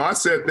 You know, I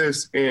said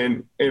this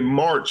in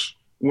March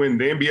when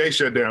the NBA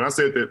shut down. I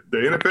said that the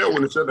NFL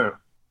wouldn't shut down.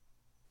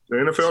 The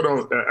NFL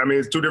don't. I mean,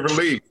 it's two different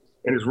leagues,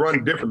 and it's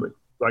run differently.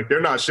 Like,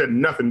 they're not shutting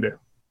nothing down.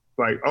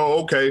 Like,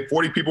 oh, okay,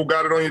 40 people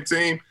got it on your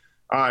team.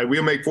 All right,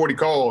 we'll make 40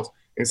 calls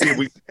and see if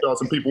we can get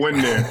some people in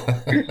there.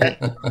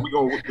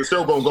 The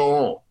show gonna go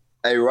on.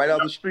 Hey, right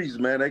out the streets,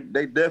 man.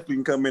 They definitely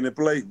can come in and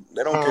play.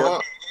 They don't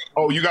care.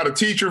 Oh, you got a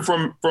teacher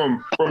from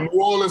New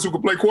Orleans who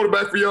can play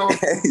quarterback for y'all?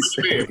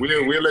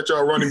 We'll let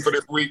y'all run him for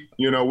this week.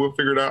 You know, we'll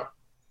figure it out.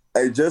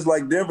 Hey, just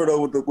like Denver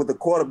though with the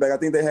quarterback, I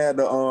think they had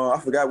the I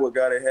forgot what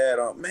guy they had.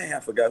 Man, I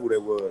forgot who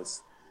that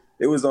was.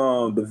 It was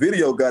the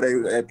video guy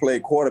that had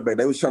played quarterback.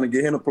 They was trying to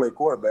get him to play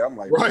quarterback. I'm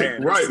like,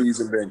 man, this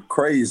season been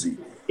crazy.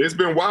 It's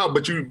been wild,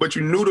 but you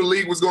knew the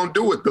league was gonna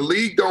do it. The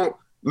league don't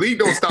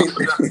stop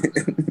for nothing.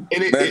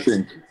 And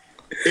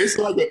it's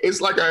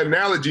like an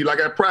analogy, like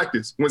at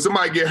practice. When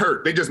somebody get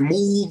hurt, they just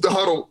move the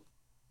huddle.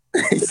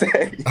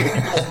 Exactly.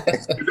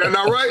 Is that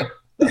not right?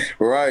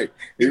 Right.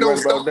 You don't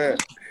stop. That.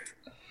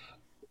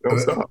 Don't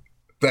stop.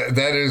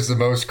 That is the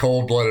most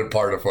cold-blooded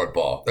part of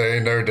football. There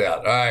ain't no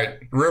doubt. All right,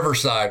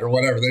 Riverside or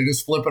whatever, they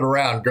just flip it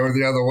around, go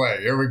the other way.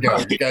 Here we go.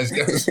 You guys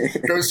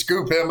go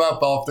scoop him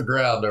up off the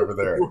ground over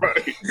there.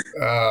 Right.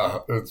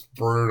 It's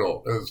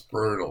brutal. It's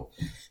brutal.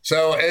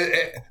 So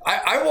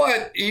I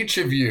want each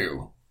of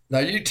you, now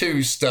you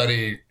two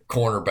study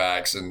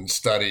cornerbacks and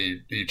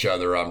study each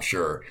other, I'm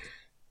sure.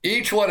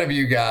 Each one of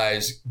you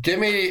guys, give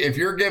me, if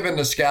you're giving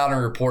the scouting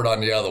report on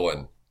the other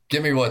one,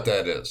 give me what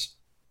that is.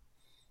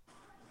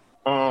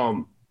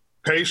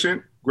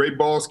 Patient, great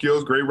ball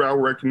skills, great route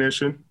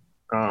recognition.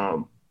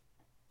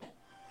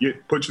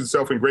 Put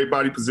yourself in great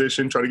body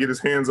position. Try to get his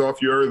hands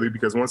off you early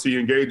because once he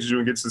engages you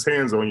and gets his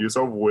hands on you, it's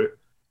over with.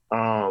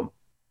 Try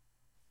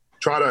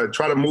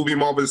to move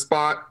him off his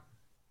spot,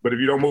 but if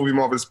you don't move him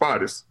off his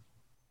spot, it's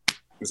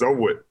over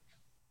with.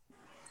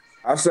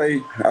 I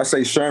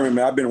say Sherman,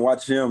 man. I've been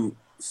watching him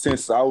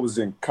since I was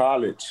in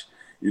college.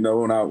 You know,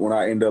 when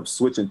I ended up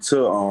switching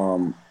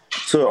to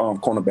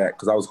cornerback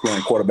because I was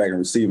playing quarterback and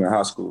receiver in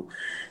high school.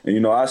 And, you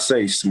know, I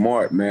say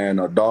smart, man,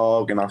 a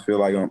dog, and I feel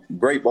like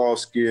great ball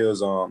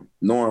skills,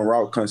 knowing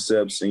route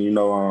concepts, and, you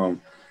know,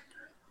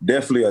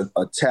 definitely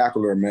a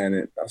tackler, man.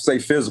 And I say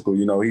physical,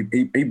 you know, he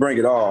bring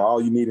it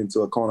all you need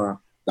into a corner.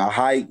 The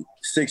height,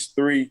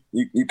 6'3",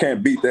 you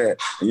can't beat that.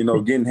 And, you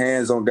know, getting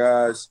hands on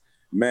guys,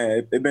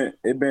 man,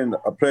 it been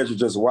a pleasure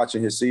just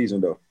watching his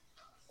season, though.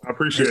 I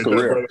appreciate that,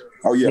 brother.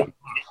 Oh, yeah.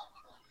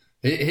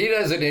 He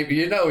doesn't even,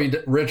 you know,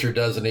 Richard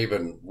doesn't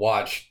even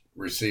watch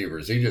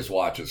receivers. He just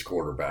watches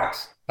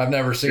quarterbacks. I've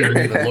never seen him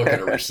even look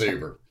at a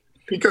receiver.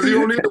 Because you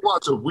don't need to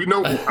watch them. We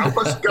know how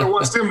much you got to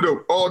watch them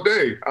do all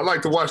day. I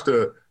like to watch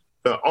the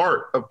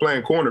art of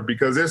playing corner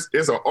because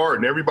it's an art,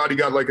 and everybody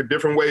got like a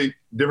different way,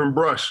 different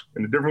brush,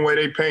 and a different way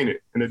they paint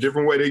it, and a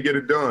different way they get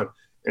it done.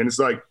 And it's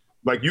like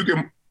you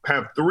can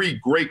have three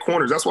great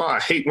corners. That's why I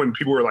hate when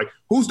people are like,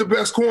 "Who's the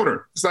best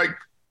corner?" It's like,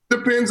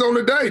 depends on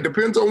the day,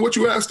 depends on what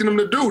you're asking them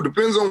to do,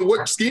 depends on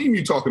what scheme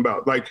you're talking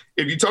about. Like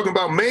if you're talking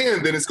about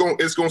man, then it's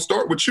gonna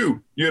start with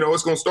you. You know,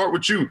 it's gonna start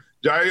with you.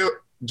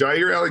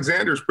 Jair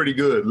Alexander is pretty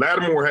good.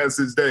 Lattimore has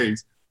his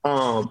days.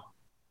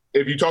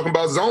 If you're talking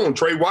about zone,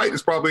 Trey White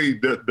is probably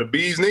the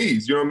bee's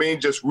knees. You know what I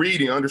mean? Just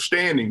reading,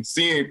 understanding,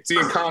 seeing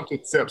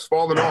concepts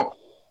falling off.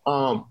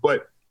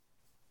 But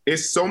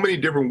it's so many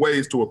different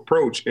ways to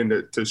approach and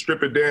to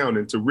strip it down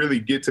and to really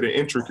get to the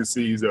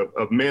intricacies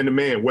of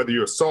man-to-man, whether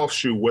you're a soft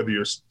shoe, whether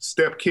you're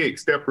step kick,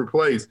 step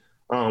replace,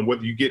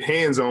 whether you get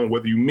hands on,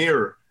 whether you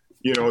mirror.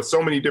 You know,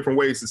 so many different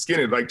ways to skin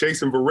it. Like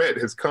Jason Verrett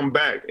has come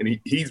back and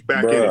he's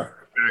back in it,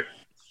 back,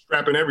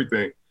 strapping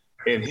everything.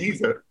 And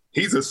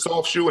he's a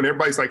soft shoe and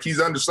everybody's like, he's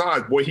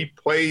undersized. Boy, he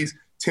plays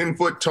 10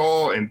 foot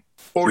tall and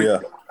 40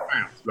 pounds.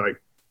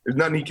 Like there's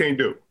nothing he can't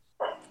do.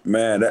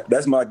 Man,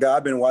 that's my guy.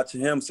 I've been watching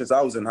him since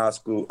I was in high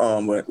school.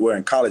 We're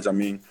in college. I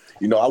mean,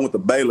 you know, I went to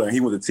Baylor and he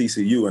went to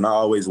TCU, and I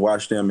always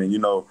watched him. And you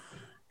know,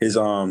 his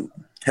hell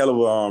of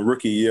a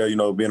rookie year. You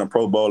know, being a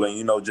Pro Bowler, and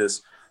you know,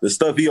 just the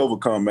stuff he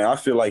overcome. Man, I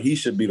feel like he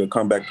should be the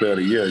comeback player of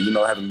the year. You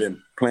know, having been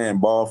playing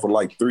ball for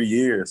like 3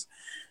 years,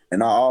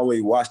 and I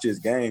always watched his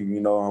game.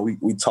 You know, and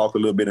we talk a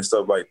little bit and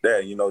stuff like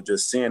that. You know,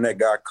 just seeing that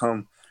guy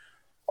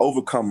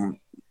overcome.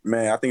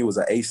 Man, I think it was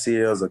an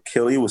ACL,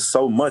 Achilles. It was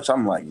so much.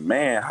 I'm like,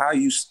 man, how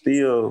you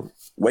still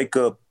wake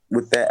up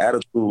with that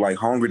attitude, like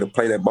hungry to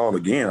play that ball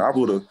again? I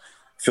would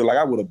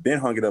have been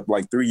hungry up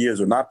like 3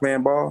 years with not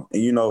playing ball.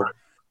 And, you know,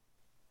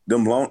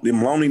 them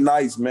lonely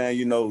nights, man,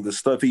 you know, the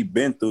stuff he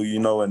been through, you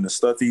know, and the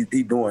stuff he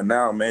doing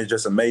now, man, it's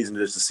just amazing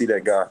just to see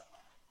that guy.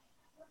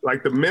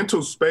 Like the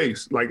mental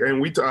space, like,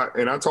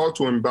 and I talked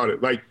to him about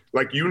it.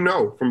 Like, you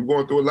know, from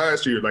going through it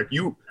last year, like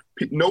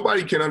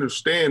nobody can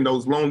understand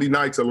those lonely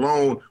nights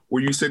alone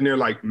where you're sitting there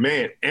like,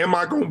 man, am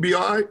I going to be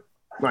all right?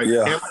 Like,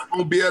 am I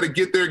going to be able to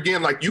get there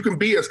again? Like, you can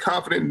be as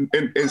confident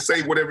and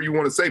say whatever you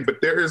want to say, but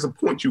there is a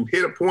point, you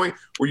hit a point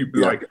where you be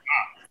like,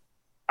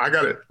 I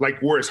got to, like,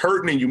 where it's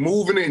hurting and you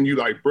moving it and you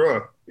like,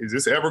 bruh, is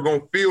this ever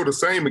going to feel the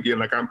same again?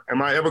 Like,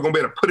 am I ever going to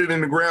be able to put it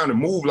in the ground and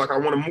move like I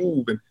want to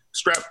move and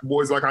strap the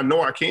boys like I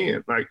know I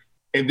can? Like,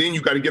 and then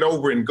you got to get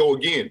over it and go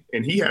again.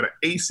 And he had an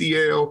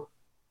ACL,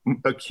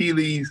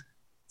 Achilles,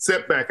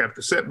 setback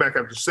after setback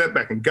after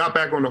setback, and got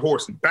back on the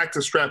horse and back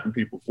to strapping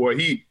people. Boy,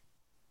 he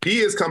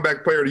is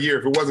comeback player of the year.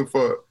 If it wasn't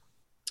for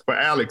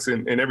Alex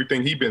and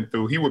everything he'd been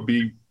through, he would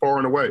be far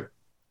and away.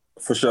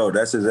 For sure.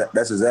 That's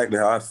exactly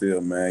how I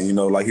feel, man. You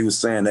know, like he was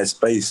saying, that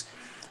space,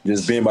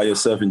 just being by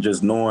yourself and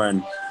just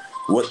knowing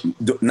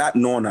not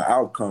knowing the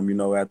outcome, you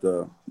know,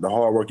 after the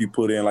hard work you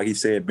put in, like he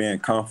said, being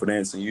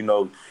confidence. And, you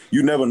know,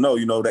 you never know,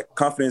 you know, that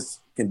confidence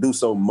can do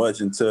so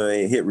much until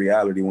it hit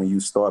reality when you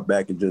start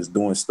back and just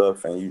doing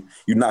stuff and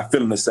you're not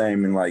feeling the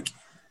same. And like,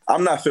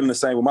 I'm not feeling the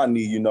same with my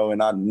knee, you know,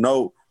 and I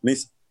know, at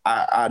least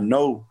I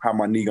know how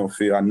my knee gonna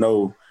feel. I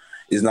know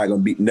it's not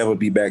gonna never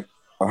be back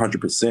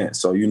 100%.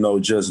 So, you know,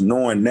 just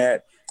knowing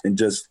that and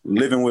just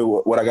living with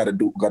what I gotta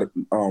do,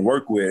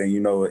 work with, and, you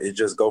know, it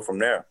just go from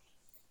there.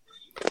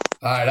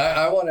 All right,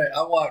 I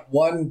want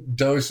one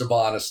dose of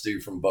honesty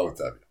from both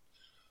of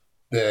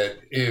you. That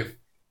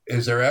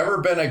has there ever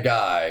been a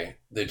guy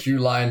that you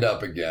lined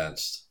up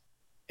against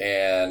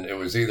and it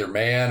was either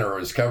man or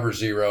it was cover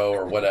zero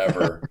or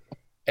whatever,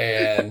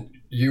 and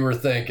you were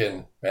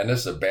thinking, man,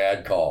 this is a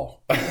bad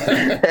call.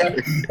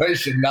 They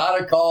should not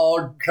have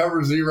called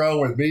cover zero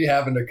with me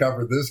having to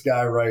cover this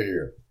guy right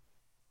here.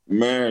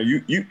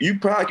 Man, you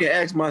probably can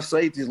ask my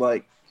safeties,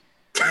 like,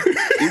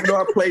 even though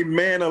I play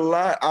man a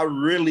lot, I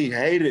really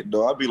hate it,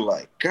 though. I'd be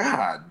like,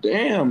 God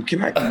damn,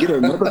 can I get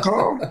another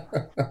call?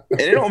 And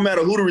it don't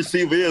matter who the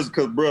receiver is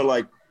because, bro,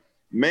 like,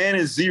 man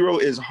and zero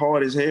is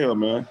hard as hell,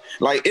 man.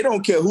 Like, it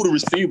don't care who the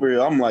receiver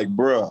is. I'm like,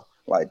 bro,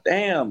 like,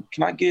 damn,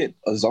 can I get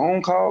a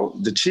zone call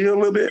to chill a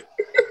little bit?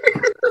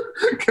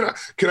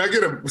 Can I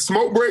get a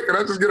smoke break? Can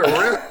I just get a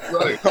rest?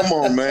 Like, come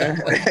on, man.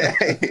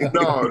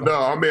 No.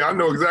 I mean, I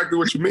know exactly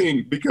what you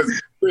mean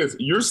because, Chris,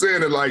 you're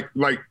saying it like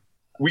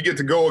we get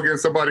to go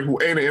against somebody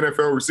who ain't an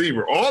NFL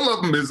receiver. All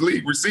of them is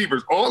league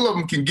receivers. All of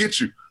them can get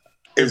you.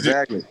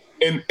 Exactly.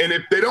 And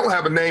if they don't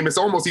have a name, it's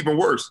almost even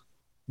worse.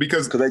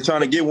 Because they're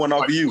trying to get one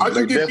off you.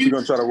 They're definitely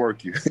going to try to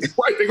work you.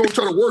 Right. They're going to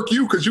try to work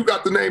you because you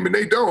got the name and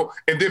they don't.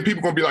 And then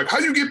people going to be like, how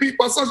you get beat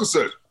by such and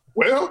such?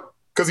 Well,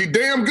 because he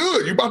damn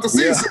good. You about to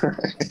see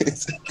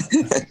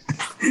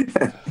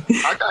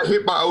I got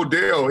hit by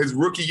Odell his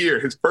rookie year,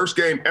 his first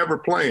game ever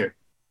playing.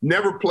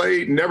 Never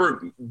played,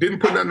 didn't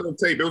put nothing on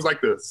tape. It was like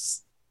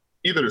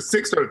either the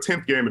 6th or the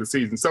 10th game of the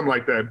season, something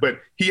like that. But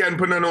he hadn't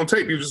put nothing on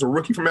tape. He was just a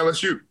rookie from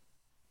LSU.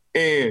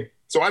 And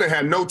so I didn't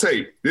have no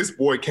tape. This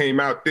boy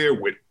came out there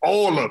with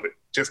all of it.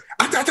 Just,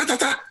 I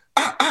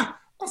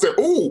said,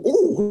 ooh,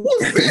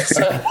 what's this?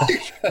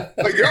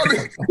 Like, y'all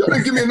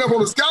didn't give me enough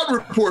on the scout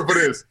report for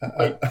this.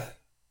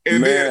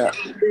 And then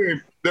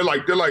they're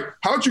like,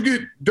 how'd you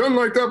get done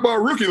like that by a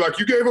rookie? Like,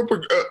 you gave up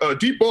a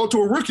deep ball to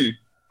a rookie.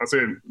 I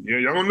said, yeah,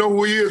 y'all gonna know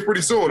who he is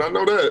pretty soon. I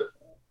know that.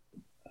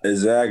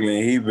 Exactly,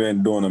 and he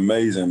been doing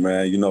amazing,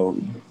 man. You know,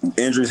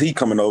 injuries he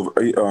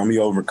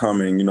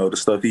overcoming. You know, the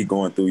stuff he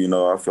going through. You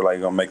know, I feel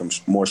like gonna make him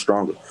more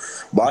stronger.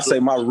 But I say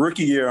my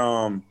rookie year,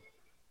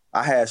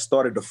 I had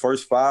started the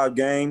first 5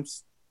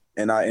 games,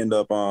 and I end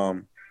up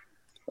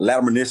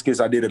lateral meniscus.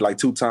 I did it like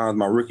 2 times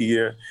my rookie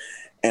year,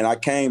 and I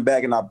came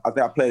back and I think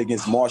I played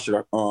against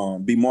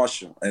Marshall, B.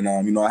 Marshall,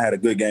 and you know, I had a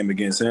good game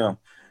against him.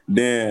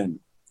 Then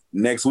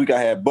next week I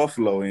had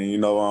Buffalo, and you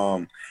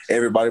know,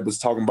 everybody was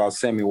talking about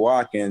Sammy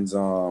Watkins,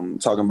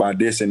 talking about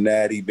this and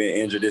that. He been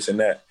injured, this and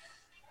that.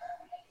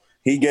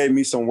 He gave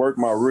me some work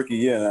my rookie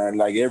year, and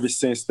like ever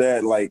since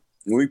that, like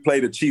when we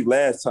played the Chief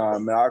last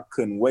time, man, I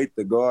couldn't wait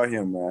to guard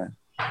him, man.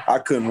 I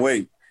couldn't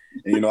wait.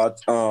 And, you know,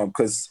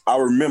 because I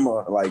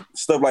remember like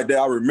stuff like that.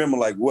 I remember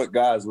like what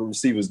guys, what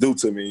receivers do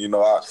to me. You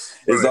know,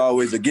 it's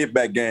always a get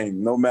back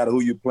game, no matter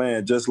who you're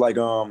playing. Just like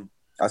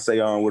I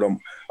say with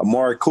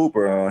Amari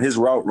Cooper, his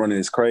route running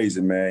is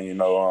crazy, man. You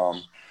know,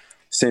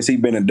 since he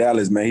been in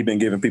Dallas, man, he been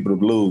giving people the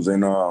blues.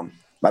 And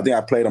I think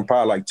I played him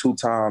probably like 2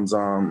 times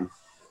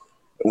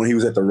when he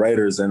was at the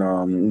Raiders. And,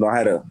 you know,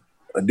 I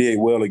did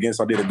well against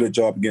him. I did a good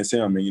job against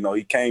him. And, you know,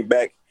 he came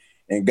back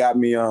and got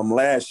me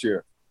last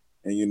year.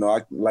 And, you know,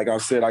 like I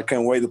said, I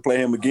can't wait to play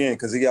him again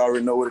because he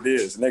already know what it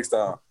is next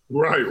time.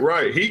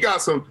 Right. He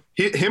got him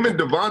and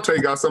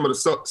Devontae got some of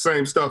the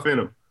same stuff in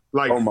him.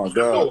 Like, oh, my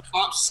God.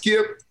 Hop,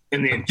 skip,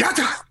 and then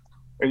yata.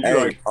 And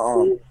you're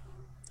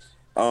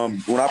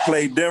when I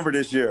played Denver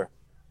this year,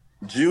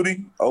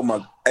 Judy,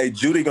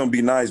 Judy gonna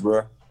be nice,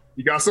 bro.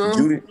 You got some?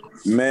 Judy,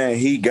 man,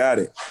 he got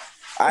it.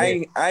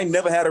 I ain't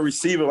never had a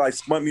receiver like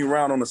spun me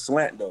around on a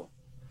slant though.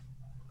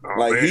 Oh,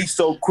 like man. He's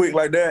so quick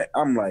like that.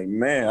 I'm like,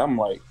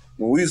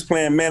 when we was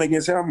playing man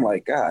against him, I'm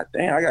like, God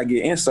damn, I gotta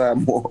get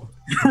inside more.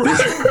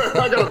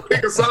 I gotta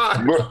pick a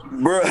side,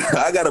 bro.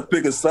 I gotta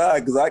pick a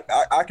side because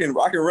I can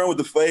run with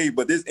the fade,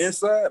 but this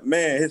inside,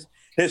 man,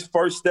 his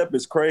first step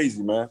is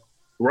crazy, man.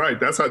 Right,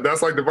 that's like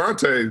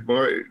Devontae,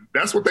 boy.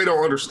 That's what they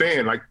don't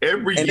understand. Like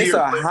every year, it's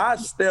a hot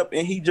step,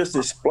 and he just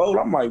explode.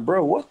 I'm like,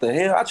 bro, what the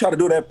hell? I try to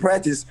do that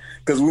practice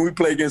because when we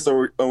play against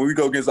when we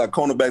go against our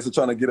cornerbacks and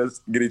trying to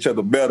get each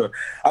other better,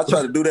 I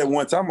try to do that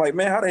one time. I'm like,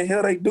 man, how the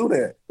hell they do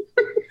that?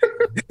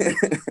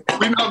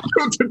 We're not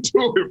built to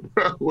do it,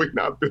 bro. We're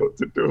not built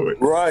to do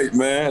it. Right,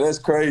 man. That's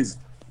crazy.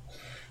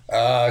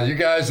 You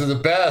guys are the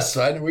best.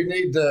 We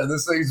need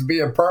this needs to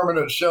be a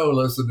permanent show.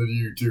 Listening to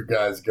you 2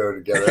 guys go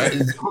together.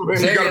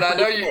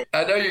 Xavien,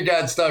 I know you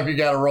got stuff you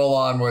got to roll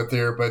on with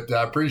here, but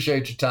I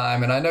appreciate your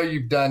time, and I know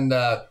you've done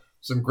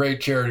some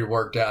great charity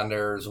work down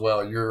there as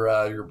well.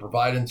 You're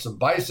providing some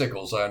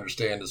bicycles, I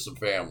understand, to some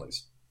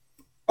families.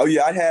 Oh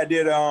yeah, I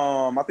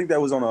think that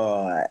was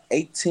on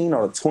 18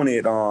 or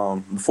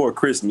 20th before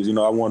Christmas. You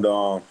know, I wanted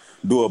to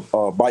do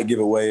a bike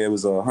giveaway. It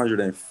was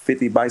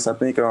 150 bikes, I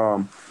think.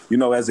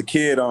 As a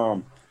kid,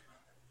 a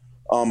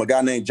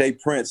guy named Jay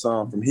Prince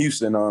from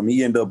Houston,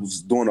 he ended up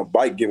doing a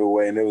bike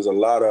giveaway, and there was a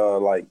lot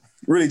of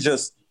really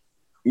just,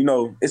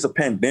 it's a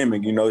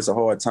pandemic. It's a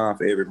hard time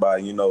for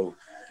everybody.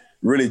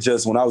 Really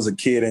just when I was a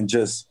kid and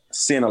just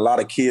seeing a lot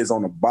of kids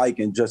on a bike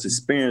and just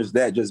experience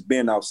that, just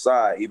being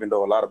outside, even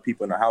though a lot of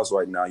people in the house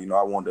right now,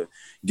 I wanted to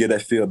give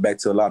that feel back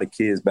to a lot of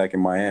kids back in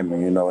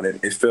Miami, and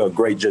it felt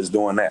great just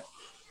doing that.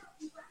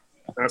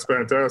 That's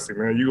fantastic,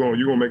 man. You're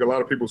gonna make a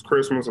lot of people's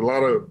Christmas. A lot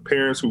of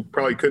parents who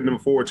probably couldn't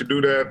afford to do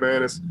that,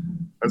 man. That's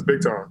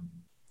big time.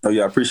 Oh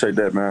yeah, I appreciate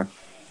that, man.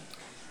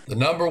 The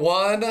number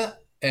one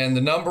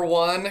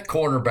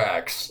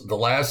cornerbacks the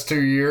last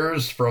 2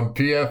 years from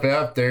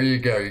PFF. There you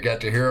go. You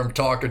got to hear them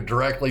talking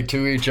directly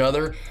to each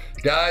other.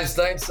 Guys,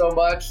 thanks so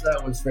much.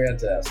 That was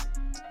fantastic.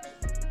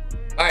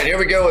 All right, here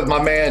we go with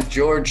my man,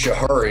 George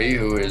Chahrouri,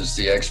 who is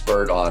the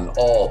expert on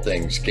all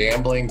things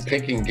gambling,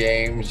 picking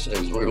games,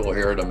 as we will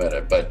hear in a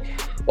minute. But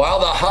while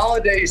the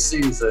holiday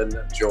season,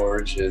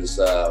 George, is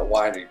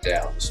winding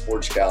down, the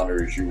sports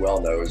calendar, as you well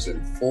know, is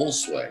in full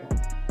swing.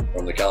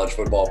 From the college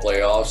football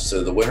playoffs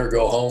to the winner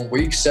go home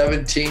week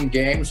 17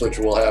 games, which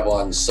we'll have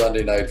on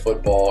Sunday Night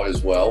Football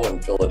as well when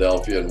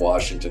Philadelphia and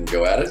Washington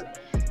go at it.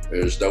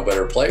 There's no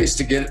better place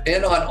to get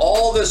in on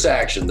all this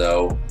action,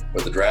 though,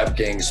 with the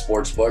DraftKings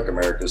Sportsbook,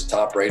 America's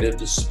top-rated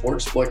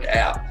sportsbook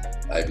app.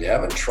 If you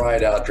haven't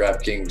tried out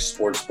DraftKings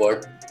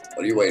Sportsbook,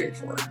 what are you waiting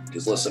for?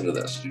 Just listen to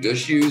this. You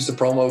just use the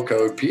promo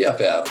code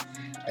PFF,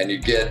 and you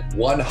get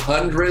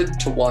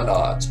 100-to-1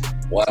 odds.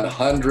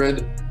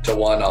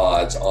 100-to-1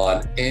 odds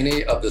on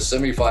any of the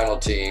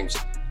semifinal teams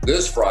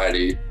this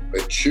Friday,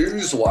 but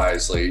choose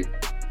wisely.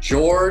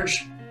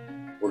 George,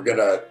 we're going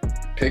to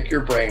pick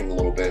your brain a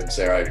little bit and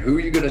say, all right, who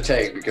are you going to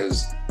take?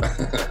 Because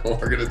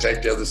we're going to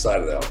take the other side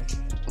of that one.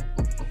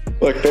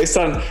 Look, based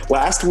on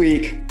last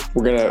week,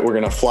 we're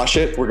gonna flush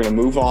it. We're gonna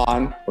move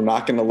on. We're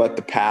not gonna let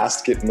the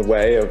past get in the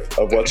way of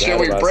what's ahead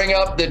of us. Should we bring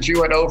up that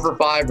you went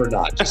 0-5 or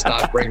not? Just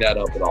not bring that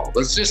up at all.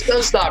 Let's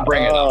not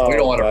bring it up. We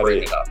don't want to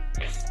bring it up.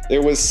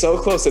 It was so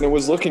close, and it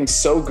was looking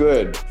so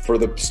good for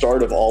the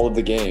start of all of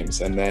the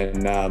games, and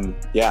then I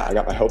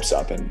got my hopes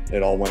up, and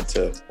it all went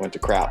to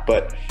crap.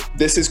 But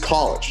this is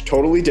college,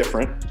 totally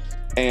different.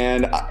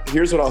 And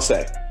here's what I'll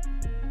say: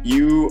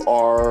 you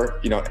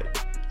are,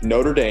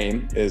 Notre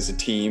Dame is a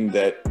team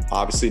that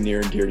obviously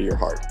near and dear to your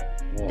heart,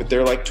 but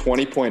they're like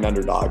 20-point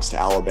underdogs to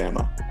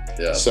Alabama.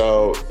 Yeah.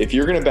 So if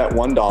you're going to bet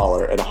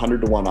 $1 at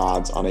 100-to-1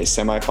 odds on a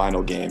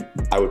semifinal game,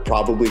 I would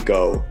probably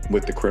go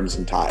with the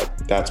Crimson Tide.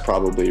 That's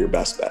probably your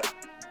best bet.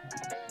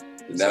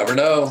 You never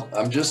know.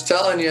 I'm just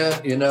telling you,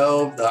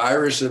 the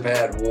Irish have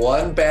had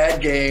one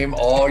bad game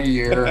all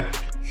year.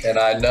 And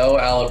I know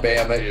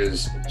Alabama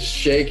is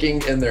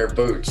shaking in their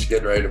boots,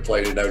 getting ready to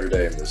play to Notre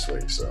Dame this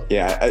week. So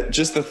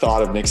just the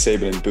thought of Nick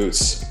Saban in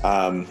boots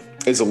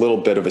is a little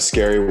bit of a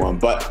scary one.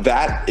 But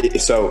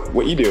so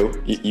what you do,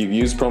 you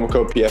use promo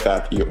code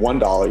PFF, you get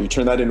 $1, you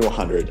turn that into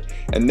 100,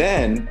 and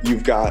then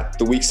you've got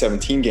the Week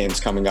 17 games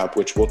coming up,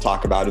 which we'll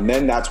talk about, and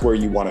then that's where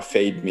you want to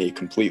fade me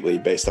completely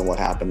based on what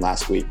happened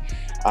last week.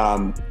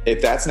 If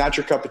that's not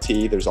your cup of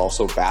tea, there's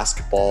also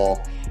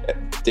basketball.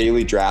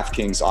 Daily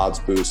DraftKings odds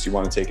boost. You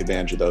want to take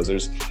advantage of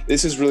those.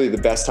 This is really the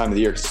best time of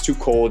the year because it's too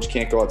cold. You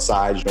can't go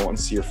outside. You don't want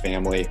to see your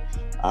family.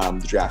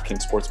 The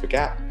DraftKings Sportsbook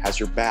app has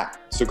your back.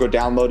 So go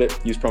download it.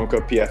 Use promo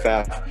code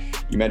PFF.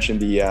 You mentioned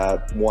the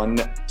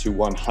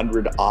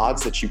 1-to-100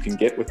 odds that you can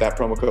get with that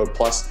promo code,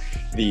 plus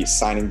the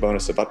signing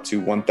bonus of up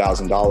to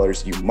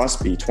 $1,000. You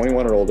must be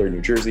 21 or older, New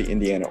Jersey,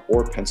 Indiana,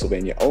 or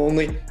Pennsylvania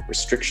only.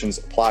 Restrictions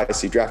apply.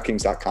 See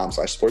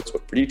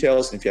DraftKings.com/sportsbook for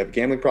details. And if you have a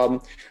gambling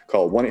problem,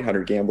 call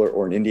 1-800-GAMBLER,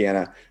 or in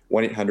Indiana,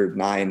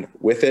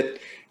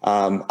 1-800-9-WITH-IT.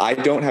 I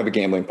don't have a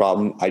gambling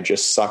problem. I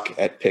just suck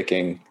at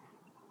picking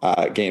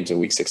games in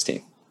Week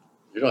 16.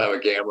 You don't have a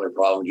gambling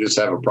problem. You just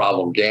have a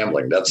problem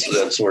gambling.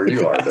 That's where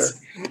you are there.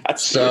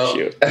 That's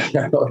so.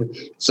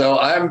 So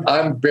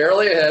I'm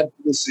barely ahead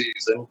for the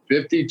season,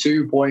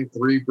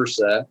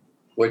 52.3%,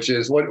 which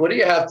is what do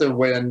you have to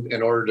win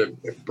in order to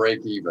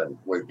break even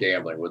with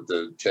gambling, with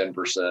the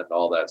 10% and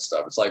all that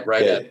stuff? It's like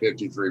at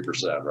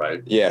 53%,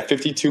 right? Yeah,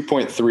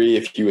 52.3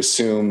 if you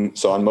assume.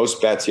 So on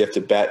most bets, you have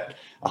to bet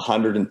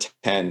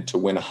 110 to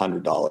win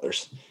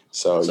 $100.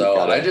 So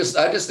I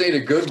just need a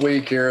good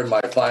week here in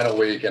my final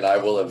week, and I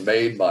will have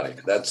made money.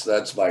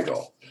 That's my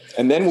goal.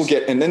 And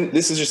then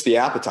this is just the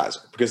appetizer,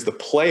 because the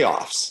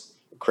playoffs,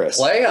 Chris.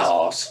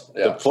 Playoffs.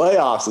 Yeah. The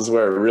playoffs is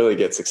where it really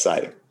gets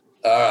exciting.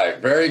 All right,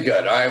 very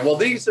good. All right, well,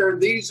 these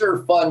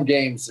are fun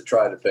games to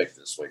try to pick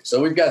this week.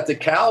 So we've got the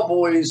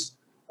Cowboys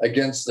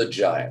against the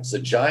Giants. The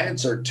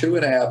Giants are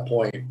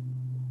 2.5-point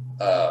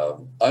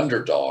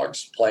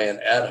underdogs playing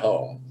at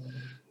home,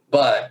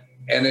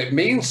 and it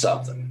means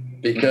something.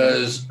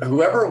 Because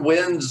whoever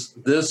wins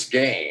this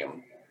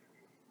game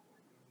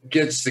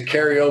gets to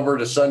carry over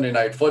to Sunday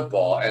Night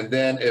Football. And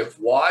then if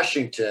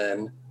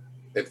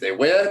they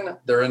win,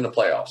 they're in the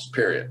playoffs,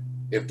 period.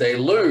 If they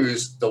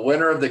lose, the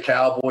winner of the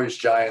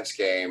Cowboys-Giants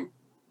game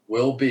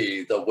will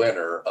be the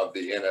winner of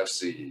the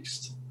NFC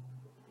East.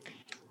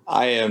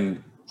 I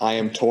am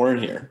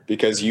torn here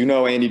because you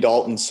know Andy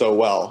Dalton so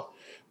well,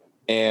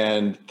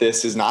 and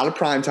this is not a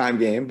primetime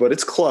game, but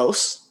it's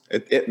close.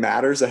 It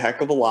matters a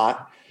heck of a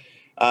lot.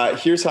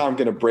 Here's how I'm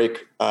going to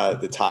break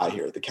the tie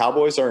here. The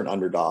Cowboys are an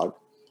underdog,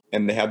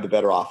 and they have the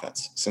better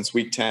offense. Since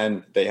Week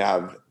 10, they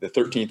have the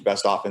 13th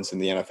best offense in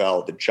the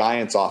NFL. The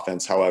Giants'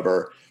 offense,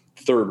 however,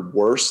 third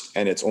worst,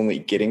 and it's only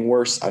getting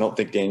worse. I don't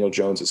think Daniel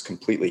Jones is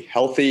completely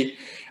healthy.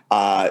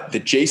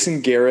 The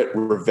Jason Garrett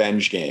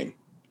revenge game,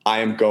 I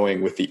am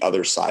going with the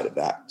other side of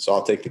that. So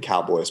I'll take the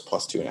Cowboys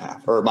plus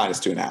 2.5 or minus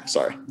 2.5.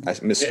 Sorry, I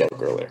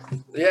misspoke earlier.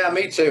 Yeah,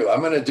 me too. I'm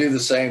going to do the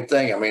same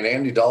thing. I mean,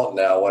 Andy Dalton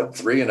now,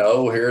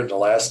 3-0 here in the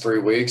last 3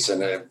 weeks,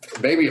 and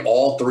maybe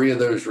all three of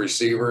those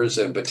receivers,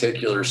 in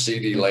particular,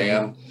 CeeDee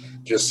Lamb,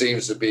 just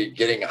seems to be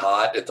getting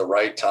hot at the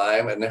right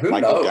time. And who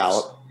knows?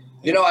 Gallup.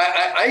 You know,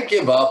 I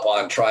give up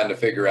on trying to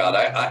figure out.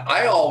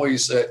 I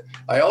always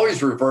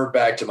revert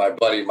back to my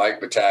buddy Mike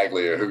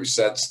Battaglia, who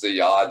sets the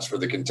odds for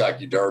the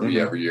Kentucky Derby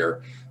every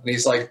year. And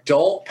he's like,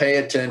 don't pay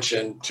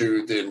attention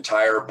to the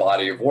entire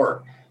body of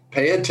work.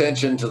 Pay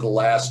attention to the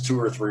last 2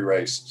 or 3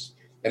 races.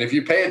 And if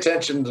you pay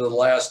attention to the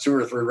last 2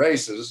 or 3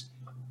 races,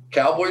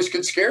 Cowboys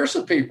could scare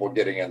some people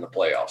getting in the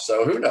playoffs.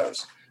 So who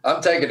knows?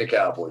 I'm taking the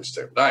Cowboys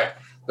too. All right.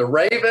 The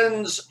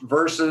Ravens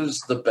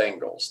versus the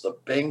Bengals. The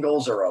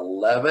Bengals are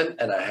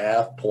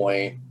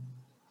 11.5-point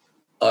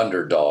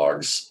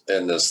underdogs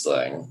in this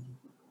thing.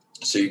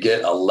 So you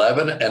get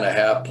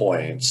 11.5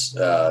 points,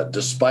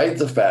 despite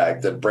the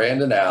fact that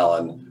Brandon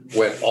Allen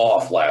went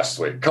off last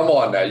week. Come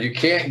on now. You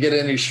can't get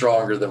any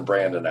stronger than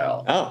Brandon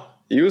Allen. Oh,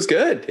 he was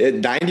good. At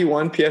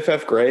 91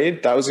 PFF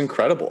grade, that was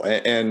incredible.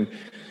 And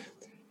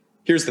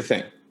here's the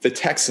thing. The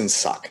Texans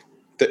suck.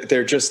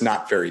 They're just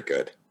not very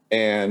good.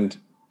 And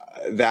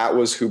that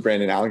was who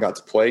Brandon Allen got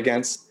to play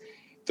against.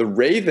 The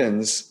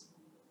Ravens,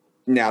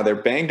 now they're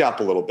banged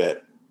up a little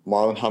bit.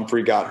 Marlon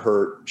Humphrey got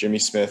hurt. Jimmy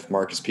Smith,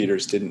 Marcus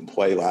Peters didn't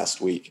play last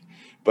week.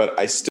 But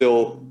I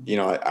still,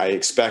 I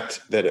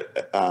expect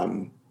that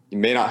you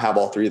may not have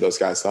all three of those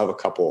guys. I'll have a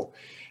couple.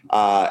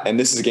 And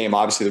this is a game,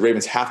 obviously, the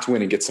Ravens have to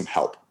win and get some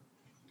help.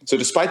 So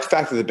despite the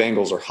fact that the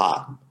Bengals are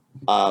hot,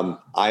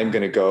 I'm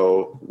going to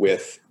go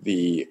with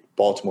the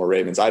Baltimore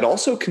Ravens. I'd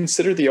also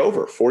consider the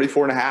over,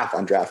 44.5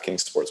 on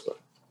DraftKings Sportsbook.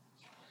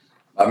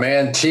 My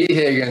man T.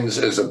 Higgins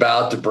is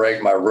about to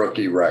break my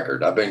rookie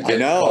record. I've been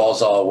getting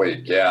calls all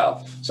week.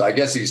 Yeah. So I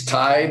guess he's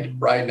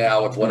tied right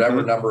now with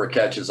whatever number of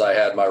catches I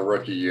had my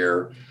rookie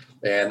year.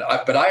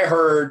 But I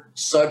heard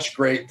such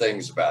great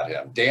things about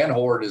him. Dan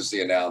Horde is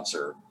the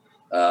announcer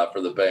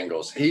for the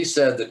Bengals. He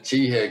said that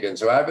T.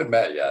 Higgins, who I haven't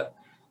met yet,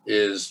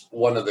 is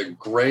one of the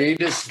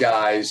greatest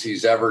guys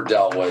he's ever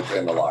dealt with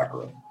in the locker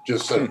room.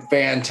 Just a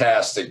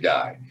fantastic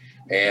guy.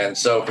 And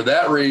so for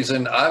that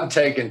reason, I'm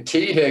taking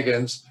T.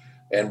 Higgins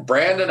and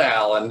Brandon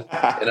Allen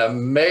in a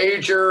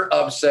major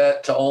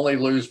upset to only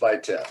lose by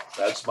 10.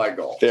 That's my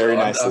goal. Very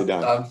nicely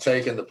done. I'm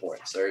taking the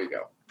points. There you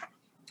go.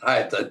 All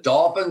right, the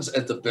Dolphins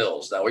at the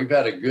Bills. Now, we've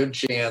had a good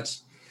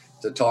chance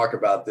to talk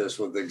about this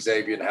with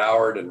Xavien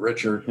Howard and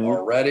Richard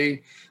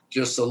already,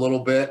 just a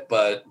little bit.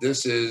 But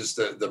this is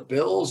the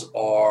Bills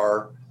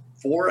are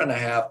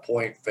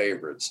 4.5-point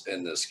favorites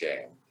in this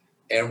game.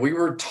 And we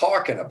were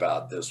talking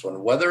about this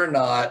one, whether or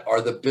not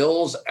are the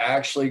Bills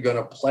actually going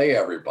to play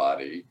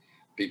everybody.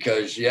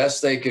 Because, yes,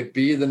 they could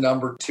be the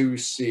number 2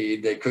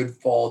 seed. They could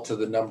fall to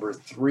the number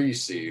 3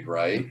 seed,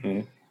 right?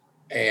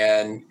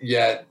 And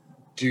yet,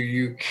 do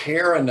you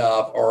care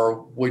enough,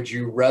 or would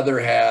you rather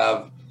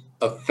have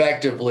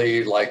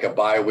effectively like a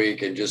bye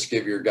week and just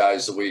give your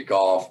guys the week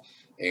off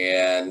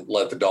and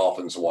let the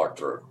Dolphins walk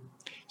through?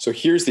 So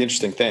here's the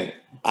interesting thing.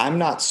 I'm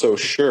not so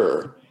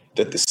sure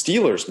that the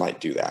Steelers might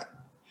do that.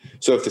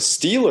 So if the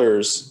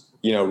Steelers,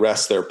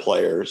 rest their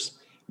players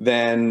 –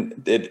 then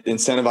it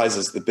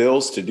incentivizes the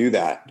Bills to do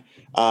that.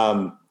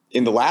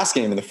 In the last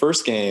game, in the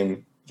first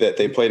game that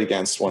they played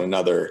against one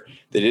another,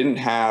 they didn't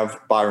have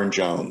Byron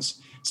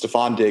Jones.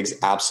 Stephon Diggs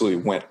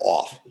absolutely went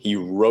off. He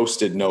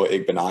roasted Noah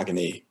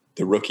Igbenogany,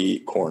 the rookie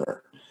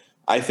corner.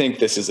 I think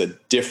this is a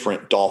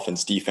different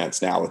Dolphins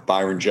defense now with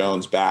Byron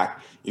Jones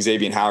back.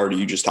 Xavien Howard, who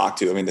you just talked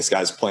to, I mean, this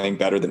guy's playing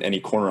better than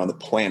any corner on the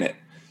planet.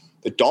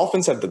 The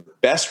Dolphins have the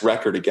best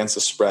record against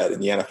the spread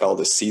in the NFL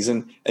this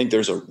season. I think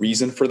there's a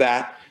reason for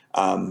that.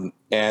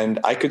 And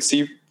I could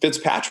see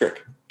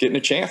Fitzpatrick getting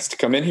a chance to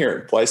come in here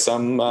and play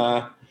some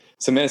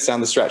minutes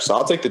down the stretch. So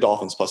I'll take the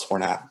Dolphins plus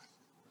 4.5.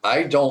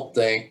 I don't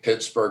think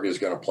Pittsburgh is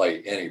going to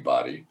play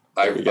anybody.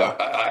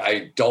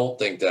 I don't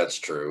think that's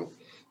true.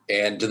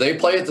 And do they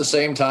play at the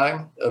same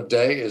time of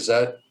day?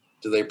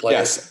 Do they play?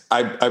 Yes,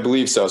 I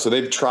believe so. So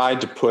they've tried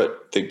to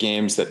put the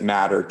games that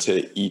matter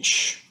to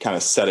each kind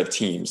of set of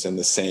teams in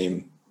the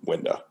same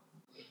window.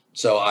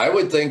 So I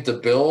would think the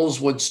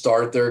Bills would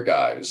start their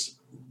guys,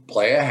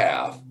 play a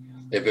half.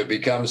 If it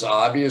becomes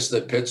obvious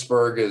that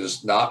Pittsburgh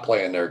is not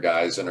playing their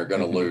guys and are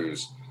going to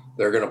lose,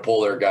 they're going to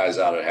pull their guys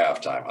out at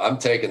halftime. I'm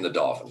taking the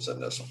Dolphins in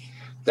this one.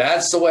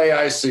 That's the way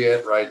I see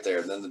it right there.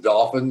 And then the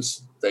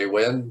Dolphins, they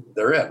win,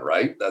 they're in,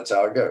 right? That's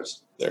how it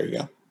goes. There you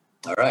go.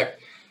 All right.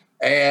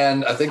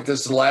 And I think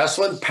this is the last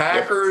one.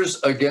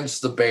 Packers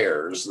against the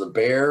Bears. The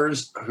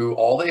Bears, who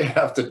all they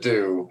have to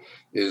do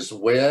is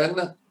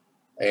win,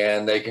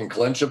 and they can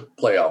clinch a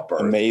playoff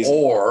berth. Amazing.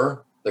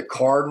 Or the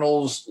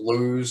Cardinals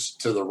lose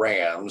to the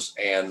Rams,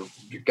 and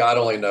God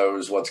only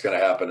knows what's going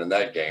to happen in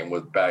that game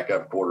with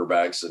backup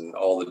quarterbacks and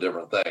all the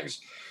different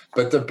things.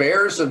 But the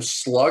Bears have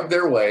slugged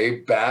their way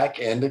back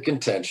into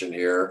contention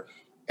here.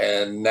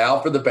 And now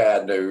for the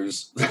bad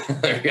news,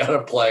 they've got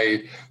to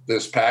play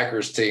this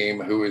Packers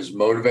team who is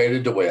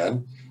motivated to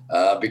win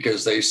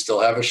because they still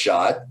have a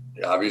shot.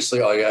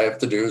 Obviously, all you have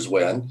to do is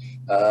win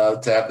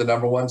to have the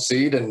number 1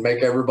 seed and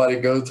make everybody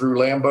go through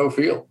Lambeau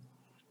Field.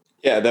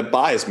 Yeah, that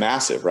bye is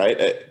massive, right?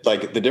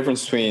 Like the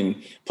difference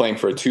between playing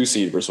for a 2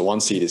 seed versus a 1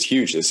 seed is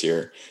huge this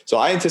year. So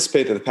I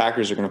anticipate that the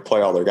Packers are going to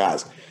play all their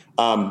guys.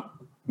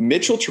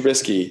 Mitchell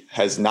Trubisky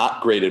has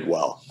not graded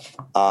well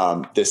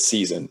this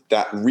season.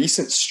 That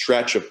recent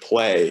stretch of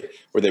play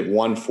where they've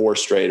won 4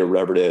 straight or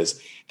whatever it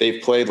is,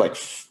 they've played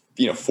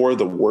 4 of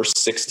the worst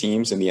 6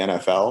 teams in the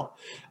NFL,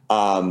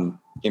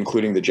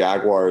 including the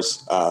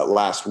Jaguars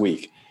last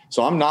week.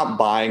 So I'm not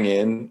buying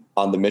in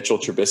on the Mitchell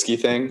Trubisky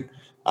thing.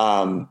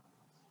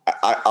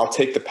 I'll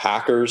take the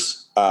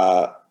Packers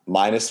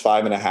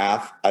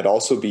 -5.5. I'd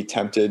also be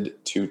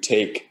tempted to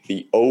take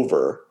the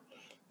over.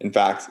 In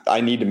fact,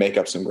 I need to make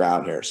up some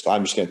ground here, so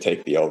I'm just going to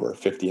take the over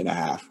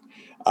 50.5,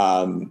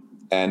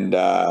 and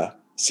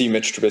see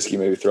Mitch Trubisky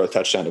maybe throw a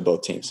touchdown to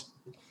both teams.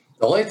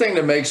 The only thing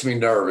that makes me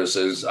nervous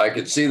is I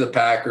could see the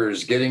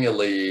Packers getting a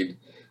lead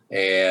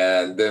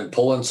and then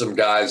pulling some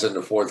guys in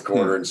the fourth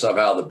quarter, and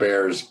somehow the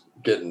Bears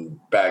getting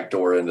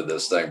backdoor into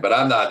this thing. But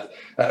I'm not.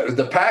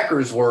 The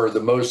Packers were the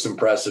most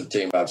impressive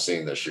team I've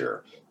seen this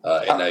year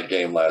in that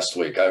game last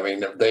week. I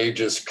mean, they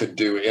just could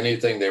do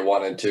anything they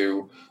wanted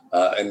to.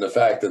 And the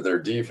fact that their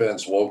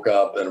defense woke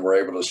up and were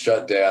able to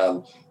shut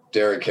down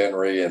Derrick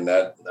Henry and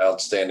that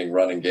outstanding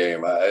running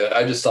game,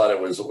 I just thought it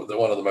was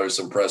one of the most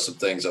impressive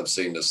things I've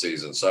seen this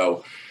season.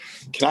 So,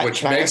 I want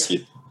to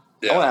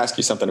ask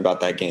you something about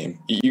that game.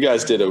 You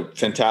guys did a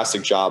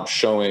fantastic job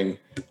showing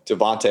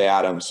Davante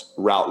Adams'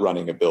 route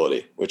running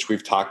ability, which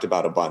we've talked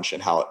about a bunch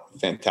and how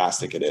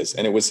fantastic it is.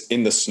 And it was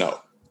in the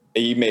snow.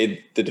 He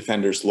made the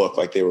defenders look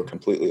like they were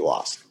completely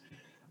lost.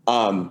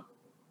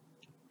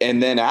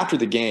 And then after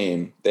the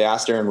game, they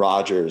asked Aaron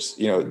Rodgers,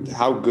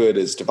 how good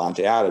is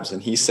Davante Adams?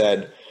 And he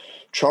said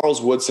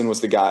Charles Woodson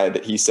was the guy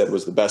that he said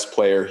was the best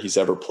player he's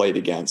ever played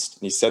against.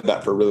 And he said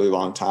that for a really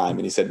long time.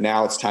 And he said,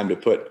 now it's time to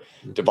put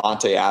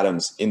Davante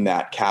Adams in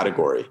that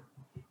category.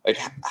 Like,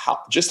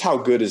 how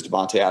good is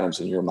Davante Adams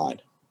in your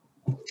mind?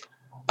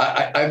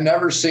 I've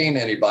never seen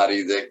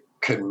anybody that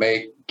could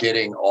make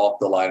getting off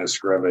the line of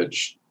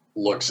scrimmage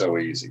look so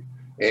easy.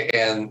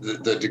 And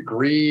the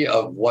degree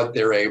of what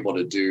they're able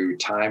to do,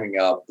 timing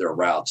up their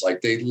routes,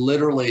 like they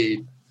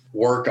literally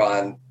work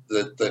on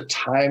the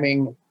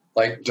timing.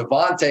 Like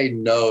Davante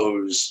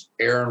knows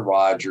Aaron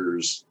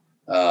Rodgers,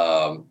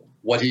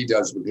 what he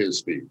does with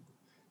his feet.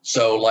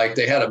 So like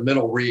they had a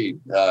middle read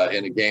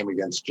in a game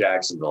against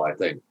Jacksonville, I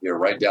think,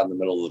 right down the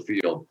middle of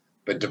the field.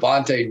 But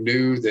Davante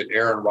knew that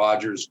Aaron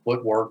Rodgers'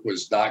 footwork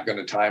was not going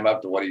to time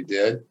up to what he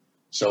did.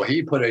 So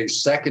he put a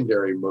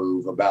secondary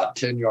move about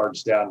 10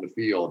 yards down the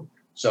field.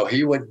 So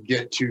he wouldn't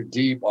get too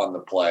deep on the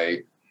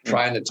play,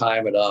 trying to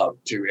time it up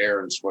to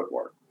Aaron's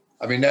footwork.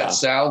 I mean, that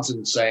sounds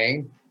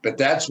insane, but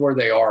that's where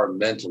they are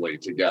mentally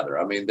together.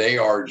 I mean, they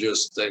are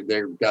just,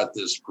 they've got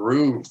this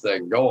groove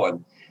thing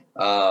going.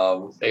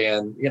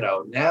 And,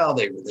 now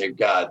they've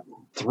got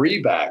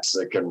 3 backs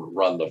that can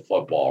run the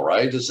football,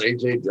 right? Just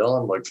A.J.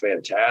 Dillon looked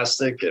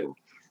fantastic. And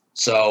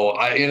so,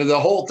 the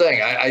whole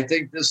thing, I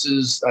think this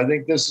is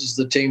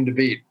the team to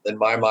beat in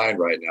my mind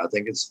right now. I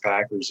think it's the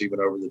Packers even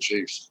over the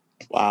Chiefs.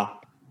 Wow.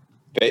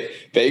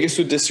 Vegas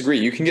would disagree.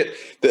 You can get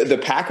the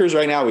Packers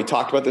right now. We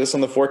talked about this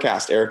on the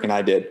forecast. Eric and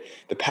I did.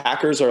 The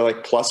Packers are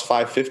like plus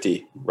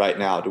 550 right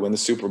now to win the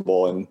Super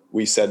Bowl. And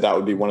we said that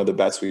would be one of the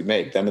bets we'd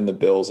make, them and the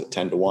Bills at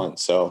 10-1.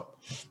 So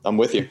I'm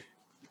with you.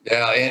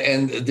 Yeah.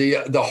 And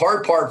the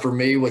hard part for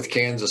me with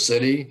Kansas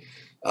City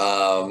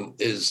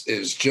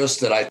is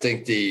just that I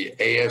think the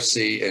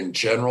AFC in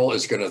general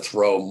is going to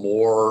throw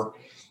more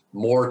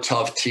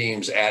tough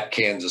teams at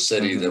Kansas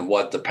City than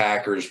what the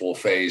Packers will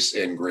face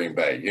in Green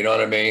Bay. You know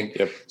what I mean?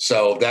 Yep.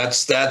 So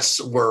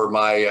that's where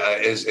my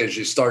as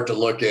you start to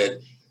look at,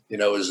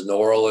 is New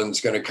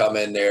Orleans going to come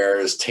in there?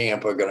 Is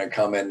Tampa going to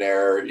come in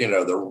there?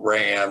 The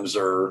Rams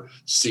or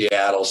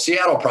Seattle.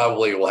 Seattle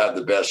probably will have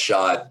the best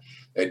shot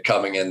at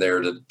coming in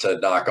there to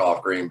knock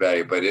off Green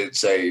Bay, but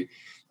it's a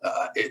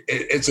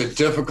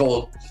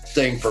difficult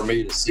thing for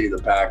me to see the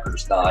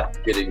Packers not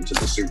getting to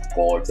the Super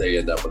Bowl if they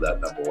end up with that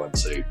number 1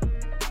 seed.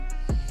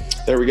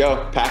 There we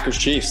go. Packers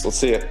Chiefs. Let's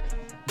see it.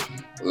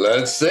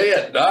 Let's see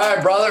it. All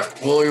right, brother.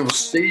 Well, we will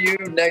see you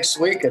next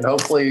week, and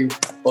hopefully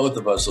both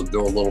of us will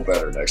do a little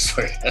better next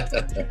week.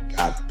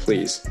 God,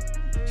 please.